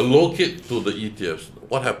 allocate to the ETFs.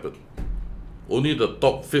 What happened? Only the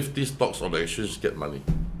top 50 stocks on the exchange get money.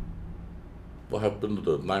 What happened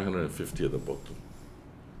to the 950 at the bottom?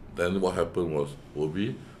 Then what happened will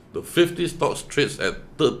be the 50 stocks trades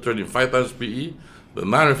at 25 times PE, the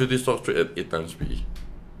 950 stocks trade at 8 times PE.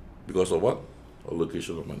 Because of what?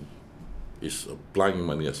 Allocation of money. It's applying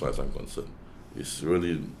money as far as I'm concerned. It's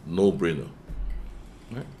really no-brainer.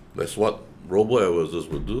 Right? That's what robo-advisors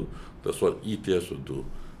will do. That's what ETFs will do.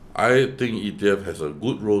 I think ETF has a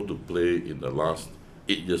good role to play in the last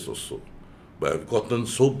 8 years or so. But I've gotten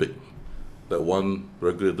so big that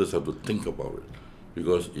regulators have to think about it,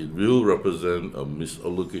 because it will represent a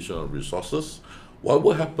misallocation of resources. What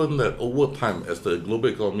will happen that over time, as the global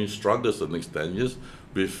economy struggles the next 10 years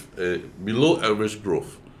with a below average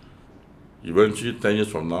growth, eventually 10 years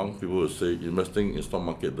from now, people will say investing in stock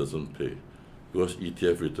market doesn't pay, because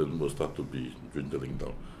ETF return will start to be dwindling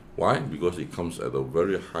down. Why? Because it comes at a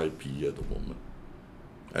very high PE at the moment,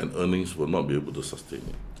 and earnings will not be able to sustain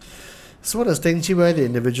it. So what does Teng Chee Wai, the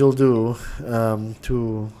individual, do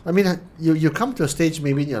I mean, you come to a stage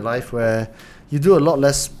maybe in your life where you do a lot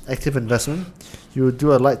less active investment, you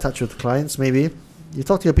do a light touch with clients maybe, you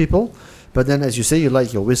talk to your people, but then as you say, you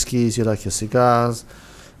like your whiskeys, you like your cigars,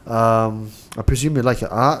 I presume you like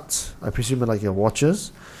your art, I presume you like your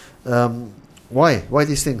watches. Why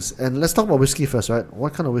these things? And let's talk about whiskey first, right?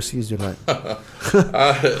 What kind of whiskeys do you like?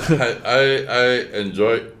 I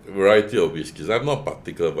enjoy a variety of whiskeys. I'm not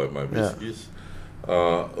particular about my whiskeys.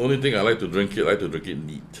 Only thing I like to drink it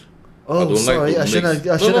neat. Oh, I don't sorry. like to mix.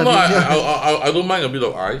 I don't mind a bit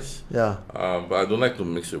of ice. Yeah. But I don't like to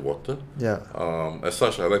mix with water. Yeah. As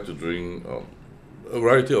such, I like to drink a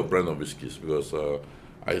variety of brand of whiskeys, because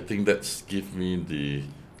I think that's give me the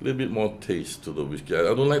little bit more taste to the whiskey. I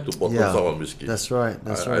don't like to bottle sour whiskey. That's right.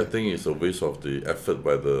 I think it's a waste of the effort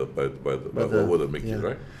by whoever they make it,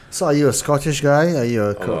 right? So are you a Scottish guy? Are you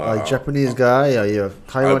a Japanese guy? Are you a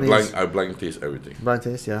Taiwanese? I blind taste everything. Blind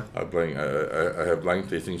taste, yeah. I have blind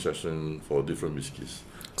tasting session for different whiskies.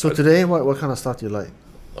 So today, what kind of stuff do you like?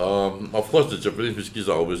 Of course, the Japanese whiskies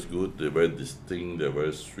are always good. They're very distinct. They're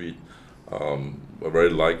very sweet. Very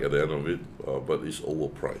light at the end of it, but it's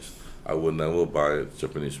overpriced. I will never buy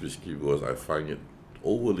Japanese whiskey because I find it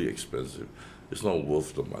overly expensive. It's not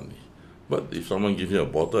worth the money. But if someone gives me a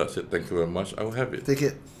bottle, I said, thank you very much, I will have it. Take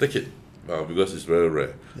it. Take it. because it's very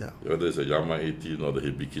rare. Yeah. Whether it's a Yama 18 or the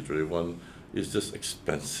Hibiki 21, it's just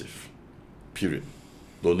expensive. Period.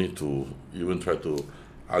 Don't need to even try to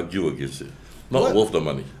argue against it. Not worth the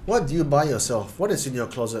money. What do you buy yourself? What is in your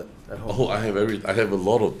closet at home? Oh, I have a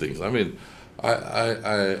lot of things. I mean, I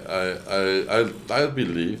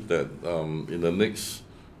believe that in the next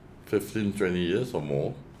 15, 20 years or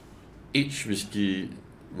more, each whiskey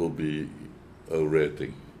will be a rare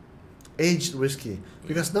thing. Aged whiskey,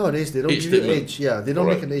 because nowadays they don't Age give you statement. age. Yeah, they don't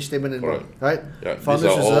make an age statement anymore, right? Yeah, Founders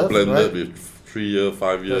these are all Reserve, blended right? with 3 years,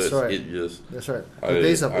 5 years, That's right. 8 years. That's right. The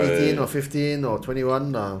days of 18 or 15 or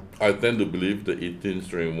 21. I tend to believe the 18,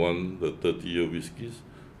 21, the 30-year whiskies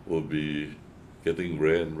will be getting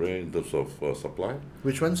rare and rare in terms of supply.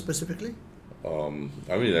 Which one specifically? I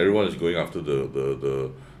mean, everyone is going after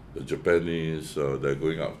the Japanese. They're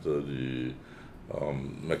going after the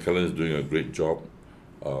Macallan is doing a great job.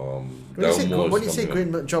 When you say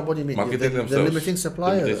great job, what do you mean? Marketing themselves. They're limiting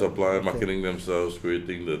supply? Limiting supply, marketing themselves,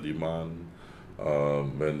 creating the demand.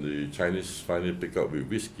 When the Chinese finally pick up with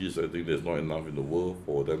whiskies, I think there's not enough in the world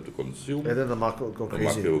for them to consume. And then the market will go crazy.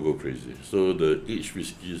 The market will go crazy. So the aged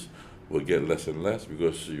whiskies will get less and less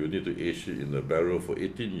because you need to age it in the barrel for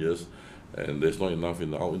 18 years, and there's not enough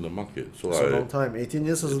out in the market. So it's a long time. 18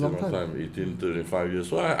 years is a long time. 18, 35 years.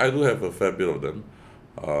 So I do have a fair bit of them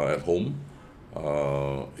at home.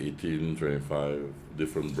 18, 25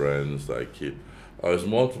 different brands that I keep. It's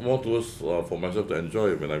more towards for myself to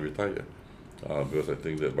enjoy when I retire, because I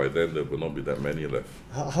think that by then there will not be that many left.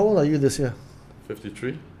 How old are you this year?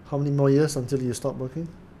 53. How many more years until you stop working?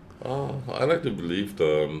 I like to believe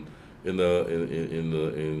in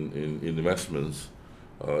investments,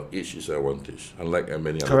 age is an advantage, unlike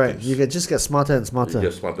many other Correct. things. You can just get smarter and smarter. You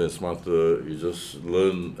get smarter and smarter. You just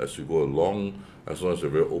learn as you go along, as long as you're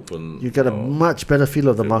very open. You get a much better feel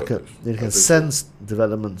of the market. You can sense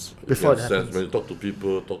developments before it happens. When you talk to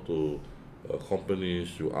people, talk to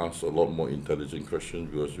companies, you ask a lot more intelligent questions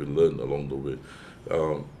because you learn along the way.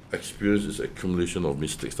 Experience is accumulation of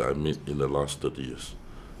mistakes that I made in the last 30 years.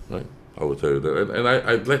 Right? I will tell you that. And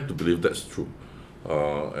I'd like to believe that's true.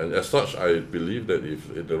 And as such, I believe that if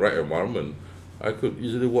in the right environment, I could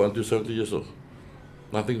easily work until 70 years old.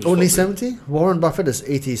 Nothing to Only stop me. 70? Warren Buffett is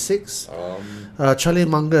 86. Charlie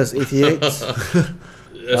Munger is 88. As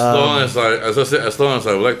long as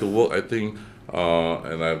I would like to work, I think,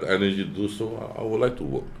 and I have the energy to do so, I would like to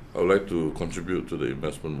work. I would like to contribute to the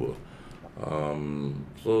investment world.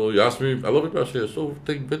 So you ask me, a lot of people say, so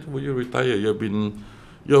when will you retire?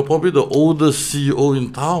 You're probably the oldest CEO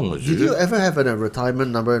in town. Did you ever have a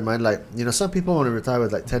retirement number in mind? Like, some people want to retire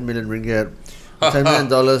with like 10 million ringgit, $10 million.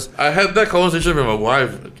 I had that conversation with my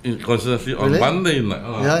wife constantly on Monday night.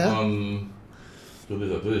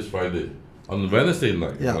 Today is Friday. On Wednesday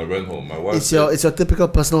night, when I went home, my wife it's your typical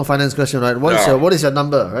personal finance question, right? What is your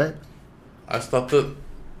number, right? I started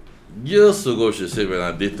years ago. She said when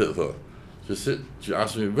I dated her, she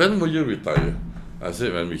asked me, when will you retire? I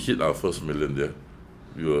said when we hit our first million there,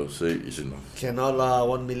 we will say it's enough. Cannot lah,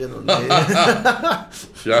 1 million only.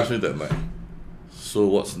 She asked me that night, so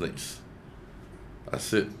what's next? I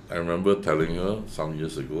said, I remember telling her some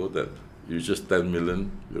years ago that you just 10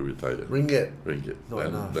 million, you're retired. Ringgit. Not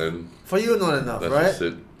enough. Then for you, not enough, right? She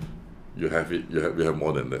said, you have it. We have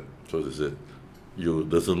more than that. So she said, you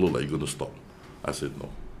doesn't look like you're going to stop. I said no.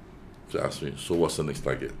 She asked me, so what's the next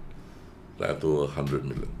target? I told her 100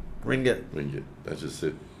 million. Ringgit. Then she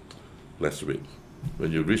said, let's wait.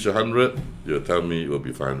 When you reach 100, you'll tell me it will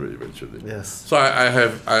be 500 eventually. Yes. So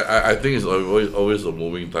I think it's always a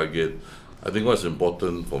moving target. I think what's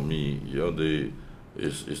important for me,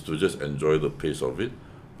 is to just enjoy the pace of it,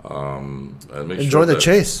 and make enjoy the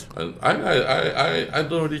chase. And I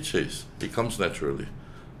don't really chase. It comes naturally.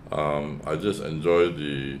 I just enjoy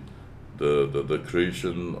the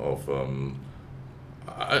creation of.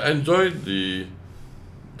 I enjoy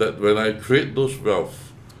that when I create those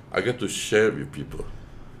wealth, I get to share it with people.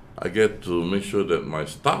 I get to make sure that my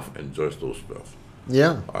staff enjoys those wealth.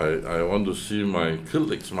 Yeah. I want to see my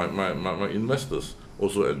colleagues, my investors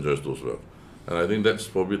also enjoy those wealth. And I think that's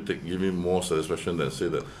probably give me more satisfaction than say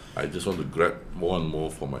that I just want to grab more and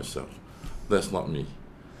more for myself. That's not me.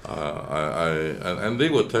 And they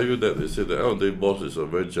will tell you that. They say that, oh, their boss is a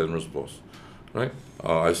very generous boss, right?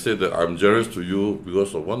 I say that I'm generous to you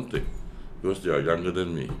because of one thing, because they are younger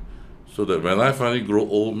than me. So that when I finally grow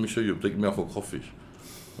old, make sure you take me out for coffee,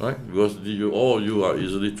 right? Because you are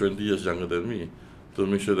easily 20 years younger than me. To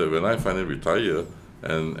make sure that when I finally retire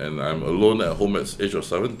and I'm alone at home at the age of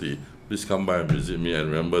 70, please come by and visit me and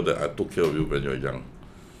remember that I took care of you when you're young,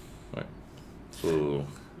 right? So.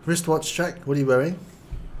 Wristwatch check. What are you wearing?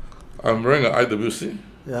 I'm wearing an IWC.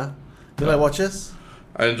 Yeah. Do you like watches?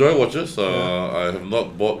 I enjoy watches. I have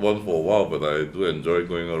not bought one for a while, but I do enjoy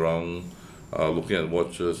going around looking at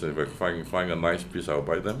watches. If I find a nice piece, I'll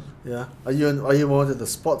buy them. Yeah. Are you more into the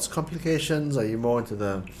sports complications? Are you more into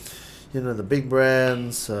the, the big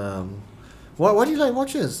brands? Why do you like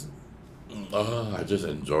watches? I just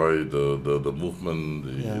enjoy the movement,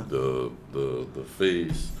 the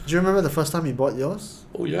face. Do you remember the first time you bought yours?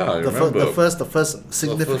 Oh yeah, I remember. The first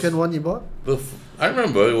significant one you bought? I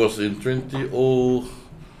remember it was in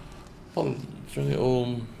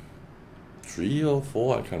 2003 or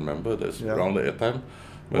 4. I can't remember. That's around that time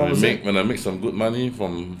when I make some good money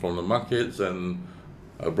from the markets, and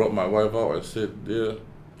I brought my wife out. I said, "Dear,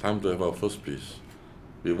 time to have our first piece."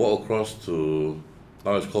 We walked across to,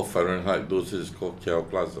 now it's called Fahrenheit. Those days it's called Kiao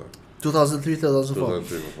Plaza. 2003, 2004.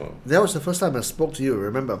 That was the first time I spoke to you.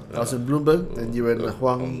 Remember, I was in Bloomberg, and you were in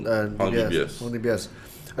Hwang DBS.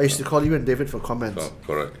 I used to call you and David for comments.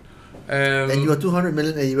 Correct. And you were 200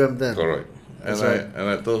 million AUM then. Correct. And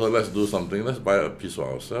I told her, let's do something. Let's buy a piece for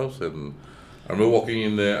ourselves. And I remember walking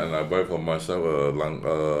in there, and I buy for myself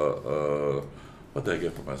what did I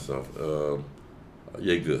get for myself?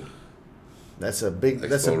 Jaeger. That's a big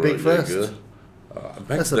first.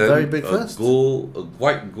 That's a very big first. A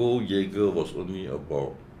white gold Jaeger was only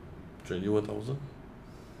about 21,000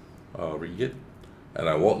 ringgit. And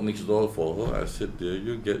I walked next door for her. I said, "Dear,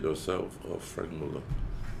 you get yourself a Frank Muller,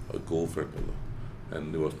 a gold Frank Muller,"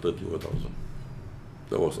 and it was 31,000.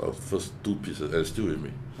 That was our first 2 pieces, and still with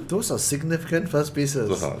me. Those are significant first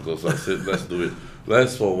pieces. So I said, let's do it.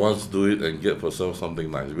 Let's for once do it and get for ourselves something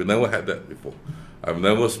nice. We never had that before. I've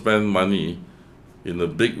never spent money in a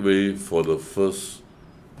big way for the first,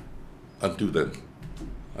 until then.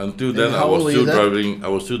 Until then, I was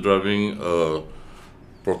still driving a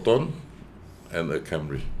Proton and a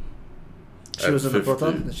Camry. She was in a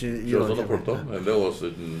Proton? She was on a Proton, and that was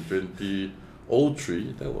in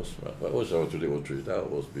 2003. That was, what was 2003? That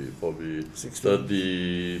was probably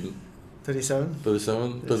 30... 37?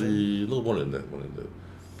 30, no, more than that.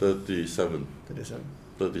 37.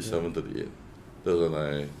 38. That's when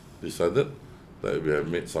I decided that we have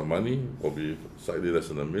made some money, probably slightly less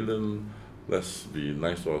than $1 million. Let's be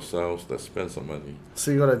nice to ourselves. Let's spend some money. So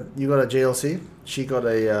you got a JLC. She got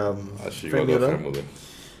a Frank Muller.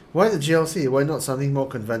 Why the JLC? Why not something more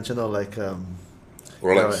conventional like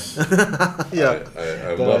Rolex? Yeah.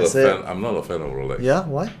 I'm not a fan of Rolex. Yeah,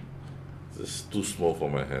 why? It's too small for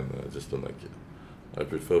my hand. I just don't like it. I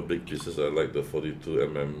prefer big pieces. I like the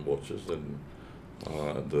 42mm watches, and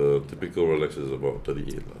the typical Rolex is about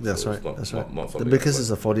 38. That's so right. That's right. Not the biggest is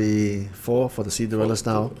a 44 for the Cinderellas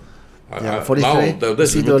now. 43. Now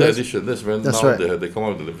that's limited edition. That's when they come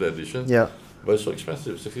out with the limited edition. Yeah. But it's so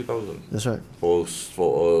expensive, 60,000. That's right. For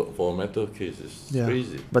a metal case, it's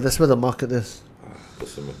crazy. But that's where the market is.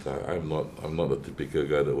 Doesn't matter. I'm not the typical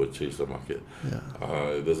guy that would chase the market. Yeah.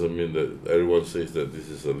 It doesn't mean that everyone says that this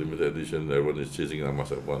is a limited edition. Everyone is chasing it. I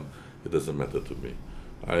must have one. It doesn't matter to me.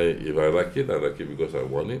 If I like it because I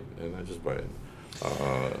want it, and I just buy it.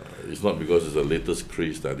 It's not because it's the latest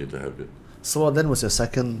craze that I need to have it. So what then was your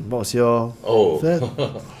second? What was your third?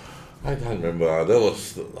 I can't remember. That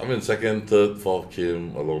was, second, third, fourth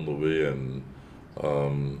came along the way, and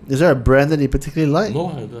is there a brand that you particularly like? No,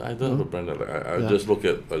 I don't have a brand that I like. I just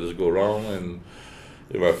go around, and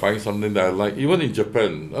if I find something that I like, even in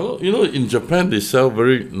Japan, in Japan they sell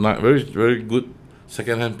very good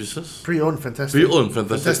second-hand pieces. Pre-owned, fantastic.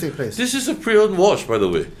 Fantastic place. This is a pre-owned watch, by the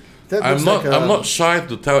way. I'm not shy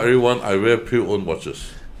to tell everyone I wear pre-owned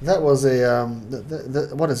watches. That was a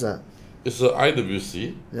what is that? It's an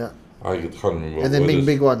IWC. Yeah. I can't remember. And then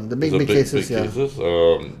big one, the big cases,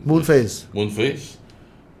 Moon phase.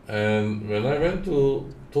 And when I went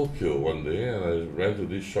to Tokyo one day, and I ran to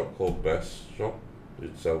this shop called Best Shop,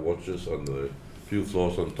 it sells watches on the few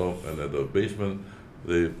floors on top, and at the basement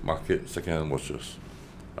they market second-hand watches.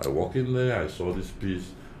 I walk in there, I saw this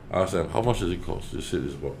piece, I asked them, how much does it cost? They said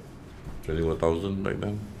it's about 21,000 back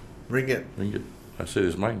then. Ringgit. I said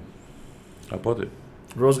it's mine. I bought it.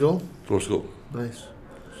 Rose gold? Rose gold. Nice.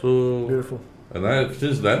 So beautiful. And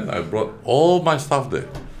since then I brought all my stuff there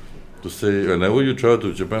to say, whenever you travel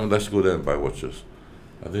to Japan, let's go there and buy watches.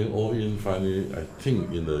 I think all in finally, I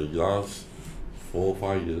think in the last 4 or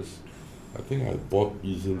 5 years, I think I bought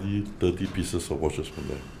easily 30 pieces of watches from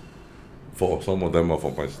there. For some of them are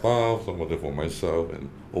for my staff, some of them for myself, and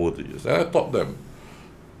over the years. And I taught them,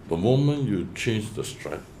 the moment you change the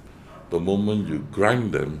strap, the moment you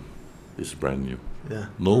grind them, it's brand new. Yeah.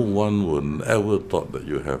 No one would ever thought that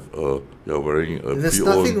you're wearing a There's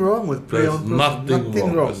pre-owned. Nothing wrong with pre-owned.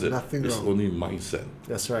 Nothing wrong. Nothing it's wrong. only mindset.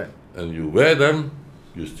 That's right. And you wear them,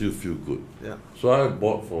 you still feel good. Yeah. So I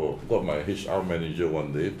got my HR manager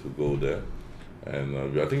one day to go there,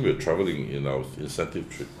 and I think we were traveling in our incentive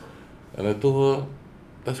trip, and I told her,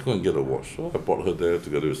 let's go and get a watch. So I brought her there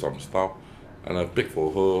together with some stuff, and I picked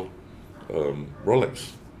for her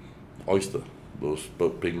Rolex Oyster, those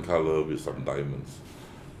pink color with some diamonds.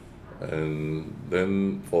 And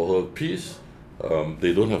then for her piece,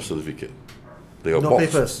 they don't have certificate. They are No box,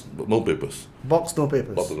 papers. no papers. Box, no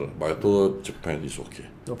papers. But I told her Japan is okay.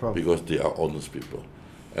 No problem. Because they are honest people.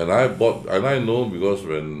 And I know because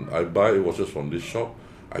when I buy watches from this shop,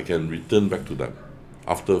 I can return back to them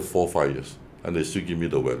after 4 or 5 years, and they still give me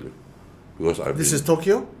the value. Because This is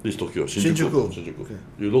Tokyo? This is Tokyo, Shinjuku. Shinjuku. Okay.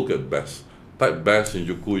 You look at Best. Type Best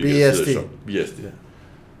Shinjuku, you BST. can see the shop. BST. Yeah.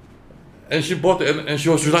 And she bought it, and she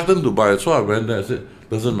was reluctant to buy it. So I went there and said,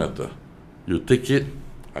 doesn't matter. You take it,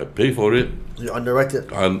 I pay for it. You underwrite it.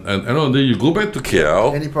 And then you go back to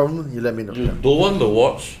KL. Any problem, you let me know. You don't want the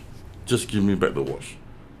watch, just give me back the watch.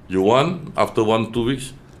 You want, after 1-2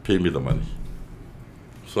 weeks, pay me the money.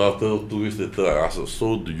 So after 2 weeks later, I asked her,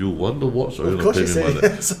 so do you want the watch or you don't pay me money?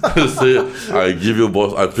 Yes. I say, I give you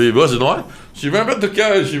boss, I pay. Because you know what? She went back to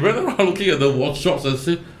KL and she went around looking at the watch shops and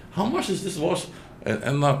said, how much is this watch? And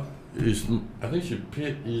end up, I think she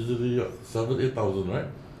paid easily 7,000-8,000, right?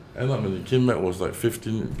 End up when it came back it was like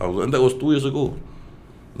 15,000, and that was 2 years ago.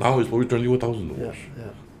 Now it's probably 21,000 the watch.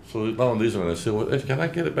 Yeah. So nowadays when I say, well, hey, can I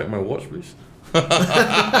get it back my watch, please?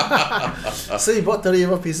 So you bought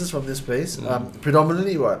 30 pieces from this place.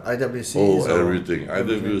 Predominantly what? IWCs? Oh, or? everything.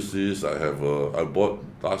 IWCs. I bought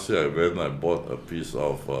last year. I bought a piece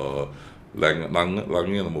of Lang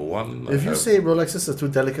number 1. If you say Rolexes are too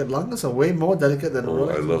delicate, Langes are way more delicate than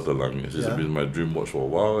Rolex. I love the Lang. It's been my dream watch for a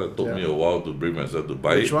while. It took me a while to bring myself to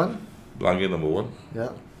buy it. Which one? Lang number 1.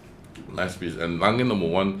 Yeah. Nice piece. And Lang number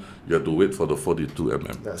 1, you have to wait for the 42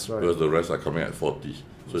 mm. That's right. Because the rest are coming at 40,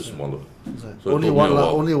 so it's smaller. So only one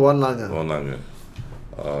Lange. One Lang.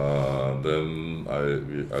 Then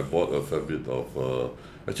I bought a fair bit of.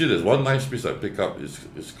 Actually, there's one nice piece I pick up.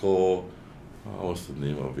 It's called. What's the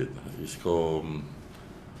name of it? It's called.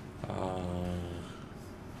 I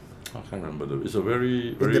can't remember. It's a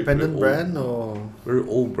very Independent very brand or very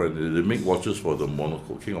old brand. They make watches for the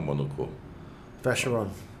Monaco King of Monaco. Vacheron.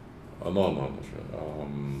 No, I'm not sure. I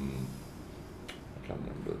can't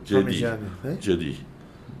remember. JD.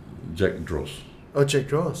 Jack Dross. Oh, Jack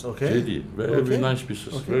Dross. Okay. JD. Very nice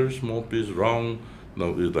pieces. Okay. Very small piece, round.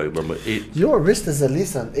 No, it's like number 8. Your wrist is at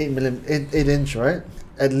least an 8 inch, right?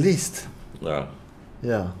 At least. Yeah.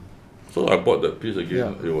 Yeah. So I bought that piece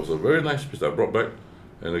again. Yeah. It was a very nice piece I brought back,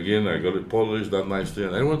 and again I got it polished, done nicely,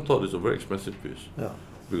 and everyone thought it's a very expensive piece. Yeah.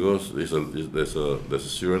 Because there's a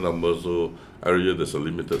serial number, so every year there's a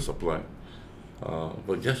limited supply.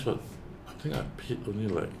 But guess what? I think I paid only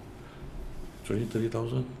like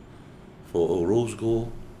 20,000-30,000 for a rose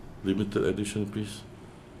gold limited edition piece.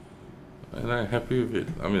 And I'm happy with it.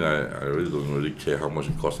 I mean, I really don't really care how much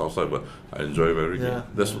it costs outside, but I enjoy wearing it.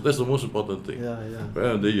 That's the most important thing. Yeah. At the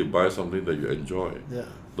end of the day, you buy something that you enjoy. Yeah.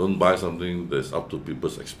 Don't buy something that's up to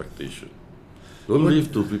people's expectation. Don't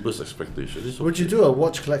live to people's expectations. Would you do a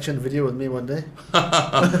watch collection video with me one day?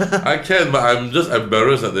 I can, but I'm just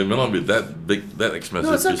embarrassed that they may not be that big, that expensive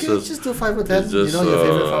No, it's okay. pieces. Just do 5 or 10. It's just, you know, your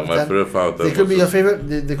favorite 5 or 10. my favorite 5 or 10. They could be your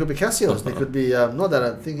favorite. They could be Casios. They could be not that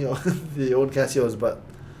I think they own Casios, but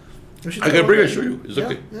I can bring and show you. It's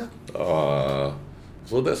okay. Yeah.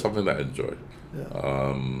 So that's something that I enjoy.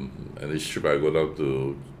 Yeah. And this trip I go down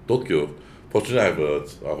to Tokyo. Fortunately, I have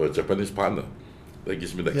a Japanese partner. That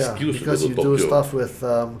gives me the excuse to go because to you Tokyo. do stuff with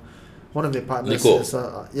one of your partners. Nico.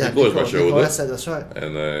 Nico is my shareholder. That's right.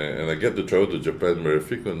 And I get to travel to Japan very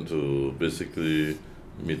frequent to basically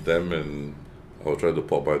meet them, and I'll try to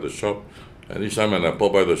pop by the shop. And each time when I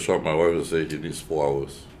pop by the shop, my wife will say he needs 4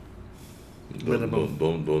 hours.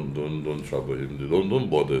 Don't trouble him. Don't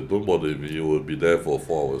bother him. He will be there for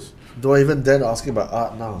 4 hours. Do I even dare to ask you about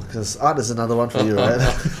art now? Because art is another one for you, right?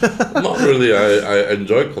 Not really. I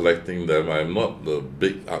enjoy collecting them. I'm not the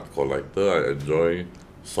big art collector. I enjoy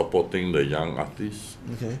supporting the young artists.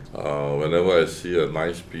 Okay. Whenever I see a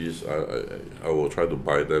nice piece, I will try to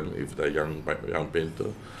buy them if they're young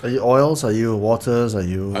painter. Are you oils? Are you waters? Are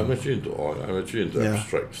you? I'm actually into oil. I'm actually into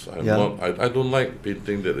abstracts. I don't like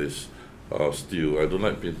painting that is still. I don't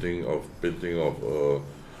like painting of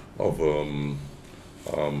an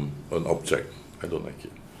object. I don't like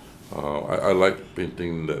it. I like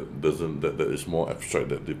painting that is more abstract,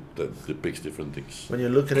 that depicts different things. When you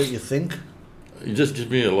look at it, you think. It just gives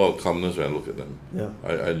me a lot of calmness when I look at them. Yeah.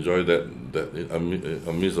 I enjoy that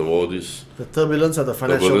amidst of all this. The turbulence of the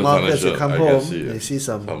financial markets. You come home, you see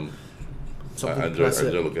some. I enjoy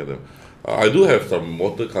look at them. I do have some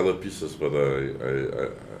watercolor pieces, but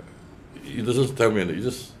it doesn't tell me anything. It's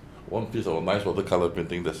just one piece of a nice watercolor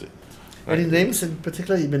painting, that's it. Any names in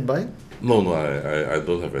particular you've been buying? No, I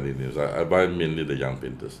don't have any names. I buy mainly the young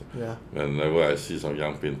painters. Yeah. Whenever I see some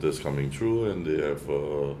young painters coming through and they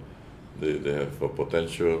have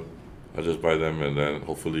potential, I just buy them, and then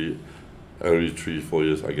hopefully every 3-4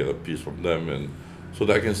 years I get a piece from them, and so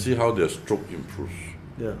that I can see how their stroke improves.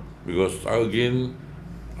 Yeah. Because again,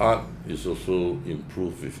 art is also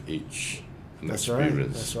improved with age and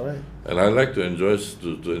experience. That's right. And I like to enjoy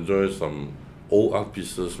some old art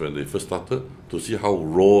pieces when they first started, to see how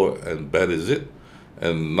raw and bad is it,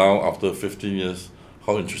 and now after 15 years,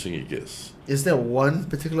 how interesting it gets. Is there one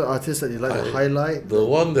particular artist that you like to highlight? The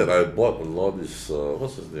one that I bought a lot is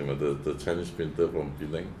what's his name? The Chinese painter from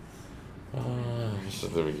Penang. What's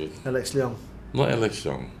his name again? Alex Leong. Not Alex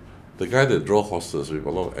Leong. The guy that draws horses with a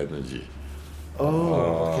lot of energy. Oh,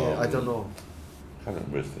 okay. I don't know. I can't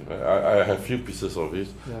remember his name. I have few pieces of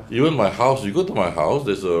his. Yeah. Even my house, you go to my house,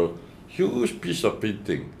 there's a huge piece of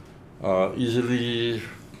painting, easily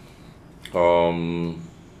 10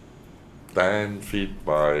 feet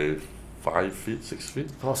by 5 feet, 6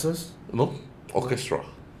 feet. Horses? No, orchestra,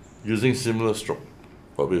 using similar stroke,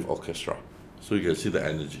 but with orchestra, so you can see the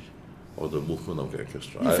energy or the movement of the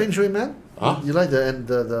orchestra. You feng shui man? Huh? You like the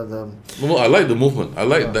No, I like the movement. I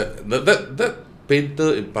like that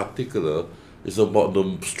painter in particular is about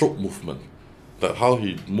the stroke movement. That how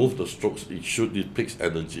he moves the strokes, it depicts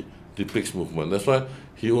energy, depicts movement. That's why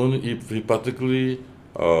he particularly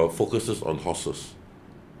focuses on horses.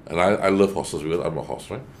 And I love horses because I'm a horse,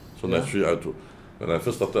 right? So naturally when I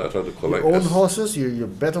first started, I tried to collect. You own horses? You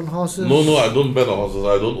bet on horses? No, I don't bet on horses.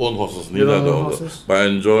 I don't own horses. Neither do I. But I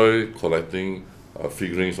enjoy collecting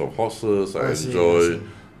figurines of horses. I enjoy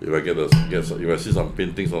if I see some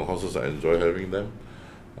paintings on horses, I enjoy having them.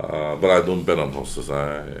 But I don't bet on horses.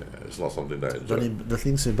 It's not something that I enjoy. The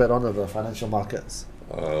things you bet on are the financial markets.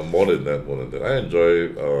 More than that. I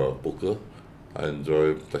enjoy poker. I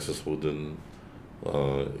enjoy Texas Hold'em.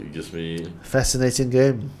 It gives me fascinating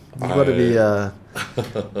game. You got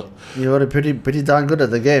to be pretty darn good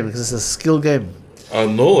at the game because it's a skill game.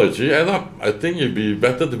 No, actually, I think it'd be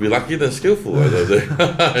better to be lucky than skillful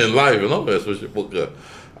in life, especially poker.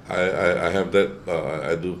 I have that.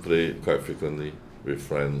 I do play quite frequently with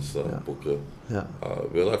friends, poker. Yeah.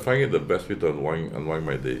 Well, I find it the best way to unwind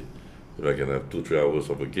my day. If I can have 2-3 hours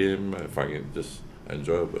of a game, I find it just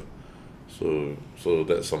enjoyable. So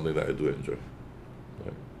that's something that I do enjoy.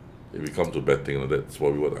 If it comes to betting, that's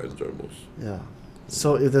probably what I enjoy most. Yeah.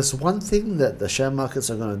 So if there's one thing that the share markets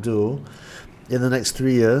are going to do in the next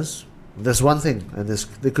 3 years, there's one thing, and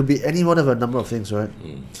there could be any one of a number of things, right?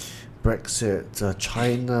 Brexit,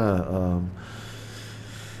 China,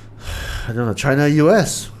 I don't know, China,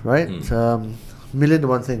 US, right? Million to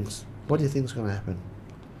one things. What do you think is going to happen?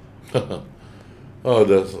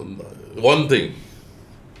 There's one thing.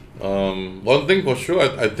 One thing for sure,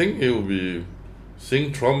 I think it will be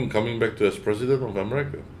seeing Trump coming back to as president of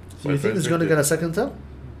America. So you think he's going to get a second term?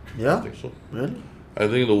 Yeah? I think so. Really? I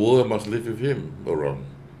think the world must live with him around.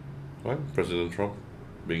 Right? President Trump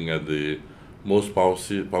being at the most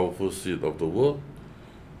powerful seat of the world.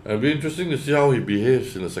 And it'll be interesting to see how he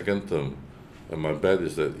behaves in the second term. And my bet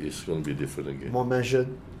is that it's going to be different again. More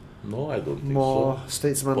measured? No, I don't think so. More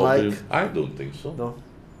statesman-like? I don't think so. No?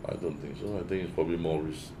 I don't think so. I think it's probably more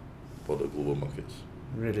risk for the global markets.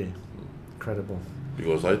 Really? Incredible.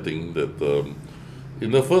 Because I think that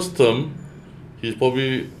in the first term, he's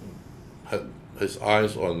probably had his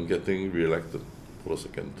eyes on getting re-elected for the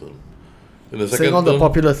second term. In the second saying all term, the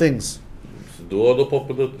popular things. Do all the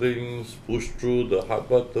popular things, push through the hard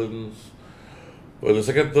buttons. But the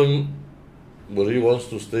second term, whether he wants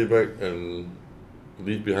to stay back and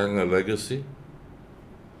leave behind a legacy,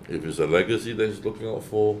 if it's a legacy that he's looking out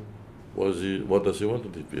for, what does he want to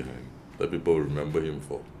leave behind that people remember him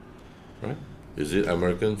for? Right? Is it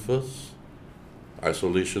American first?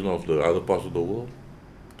 Isolation of the other parts of the world?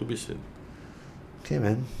 To be seen. Okay,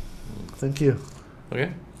 man. Thank you.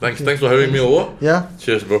 Okay. Thanks for having me over. Yeah.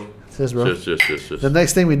 Cheers, bro. Cheers, bro. Cheers. The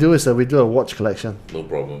next thing we do is we do a watch collection. No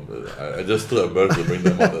problem. I just too embarrassed to bring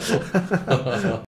them out. That's all.